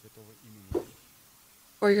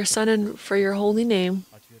 for your Son and for your holy name,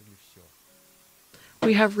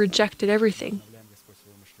 we have rejected everything.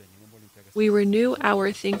 We renew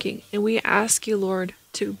our thinking, and we ask you, Lord,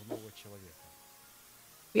 to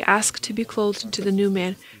We ask to be clothed into the new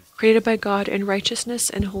man, created by God in righteousness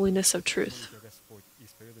and holiness of truth.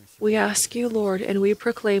 We ask you, Lord, and we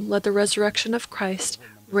proclaim, let the resurrection of Christ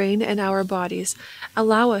reign in our bodies.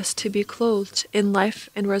 Allow us to be clothed in life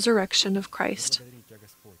and resurrection of Christ.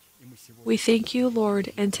 We thank you,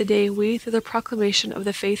 Lord, and today we, through the proclamation of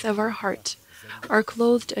the faith of our heart, are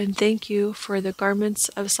clothed and thank you for the garments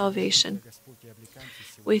of salvation.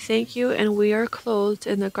 We thank you and we are clothed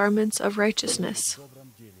in the garments of righteousness,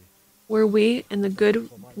 where we, in the good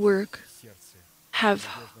work, have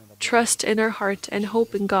trust in our heart and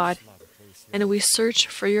hope in God, and we search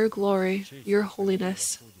for your glory, your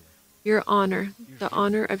holiness, your honor, the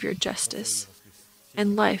honor of your justice,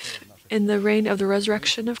 and life in the reign of the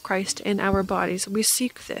resurrection of Christ in our bodies. We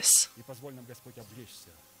seek this,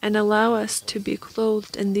 and allow us to be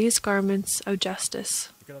clothed in these garments of justice.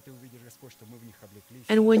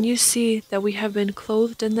 And when you see that we have been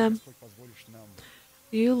clothed in them,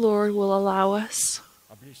 you, Lord, will allow us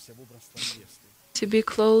to be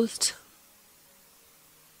clothed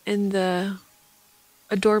in the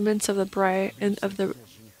adornments of the bride and of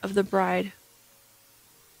the bride,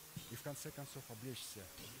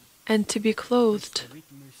 and to be clothed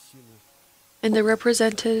in the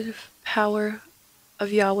representative power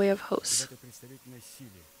of Yahweh of hosts.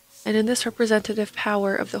 And in this representative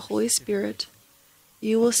power of the Holy Spirit,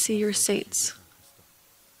 you will see your saints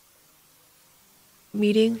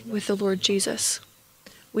meeting with the Lord Jesus.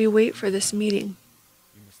 We wait for this meeting,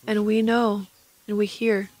 and we know and we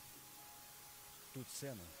hear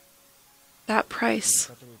that price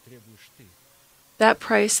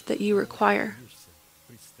that you require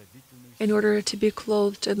in order to be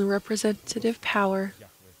clothed in the representative power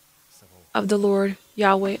of the Lord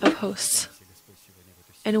Yahweh of hosts.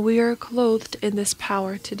 And we are clothed in this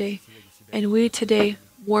power today. And we today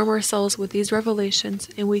warm ourselves with these revelations.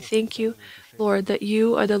 And we thank you, Lord, that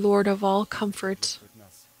you are the Lord of all comfort.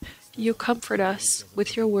 You comfort us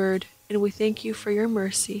with your word. And we thank you for your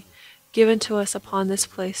mercy given to us upon this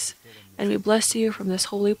place. And we bless you from this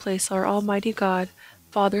holy place, our Almighty God,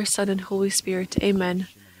 Father, Son, and Holy Spirit. Amen.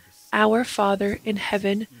 Our Father in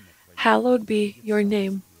heaven, hallowed be your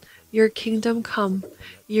name. Your kingdom come,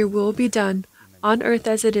 your will be done, on earth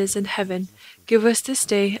as it is in heaven. Give us this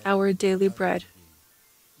day our daily bread.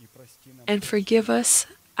 And forgive us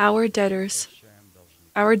our debts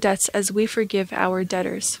as we forgive our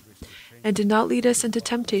debtors. And do not lead us into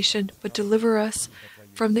temptation, but deliver us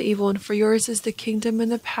from the evil. And for yours is the kingdom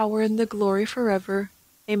and the power and the glory forever.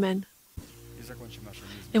 Amen.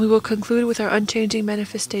 And we will conclude with our unchanging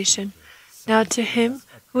manifestation. Now to him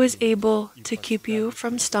who is able to keep you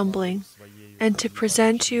from stumbling and to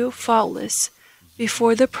present you faultless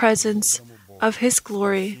before the presence of his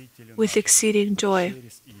glory with exceeding joy.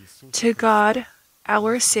 To God,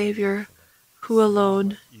 our Savior, who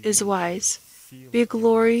alone is wise, be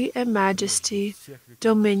glory and majesty,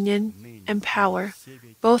 dominion and power,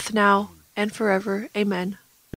 both now and forever. Amen.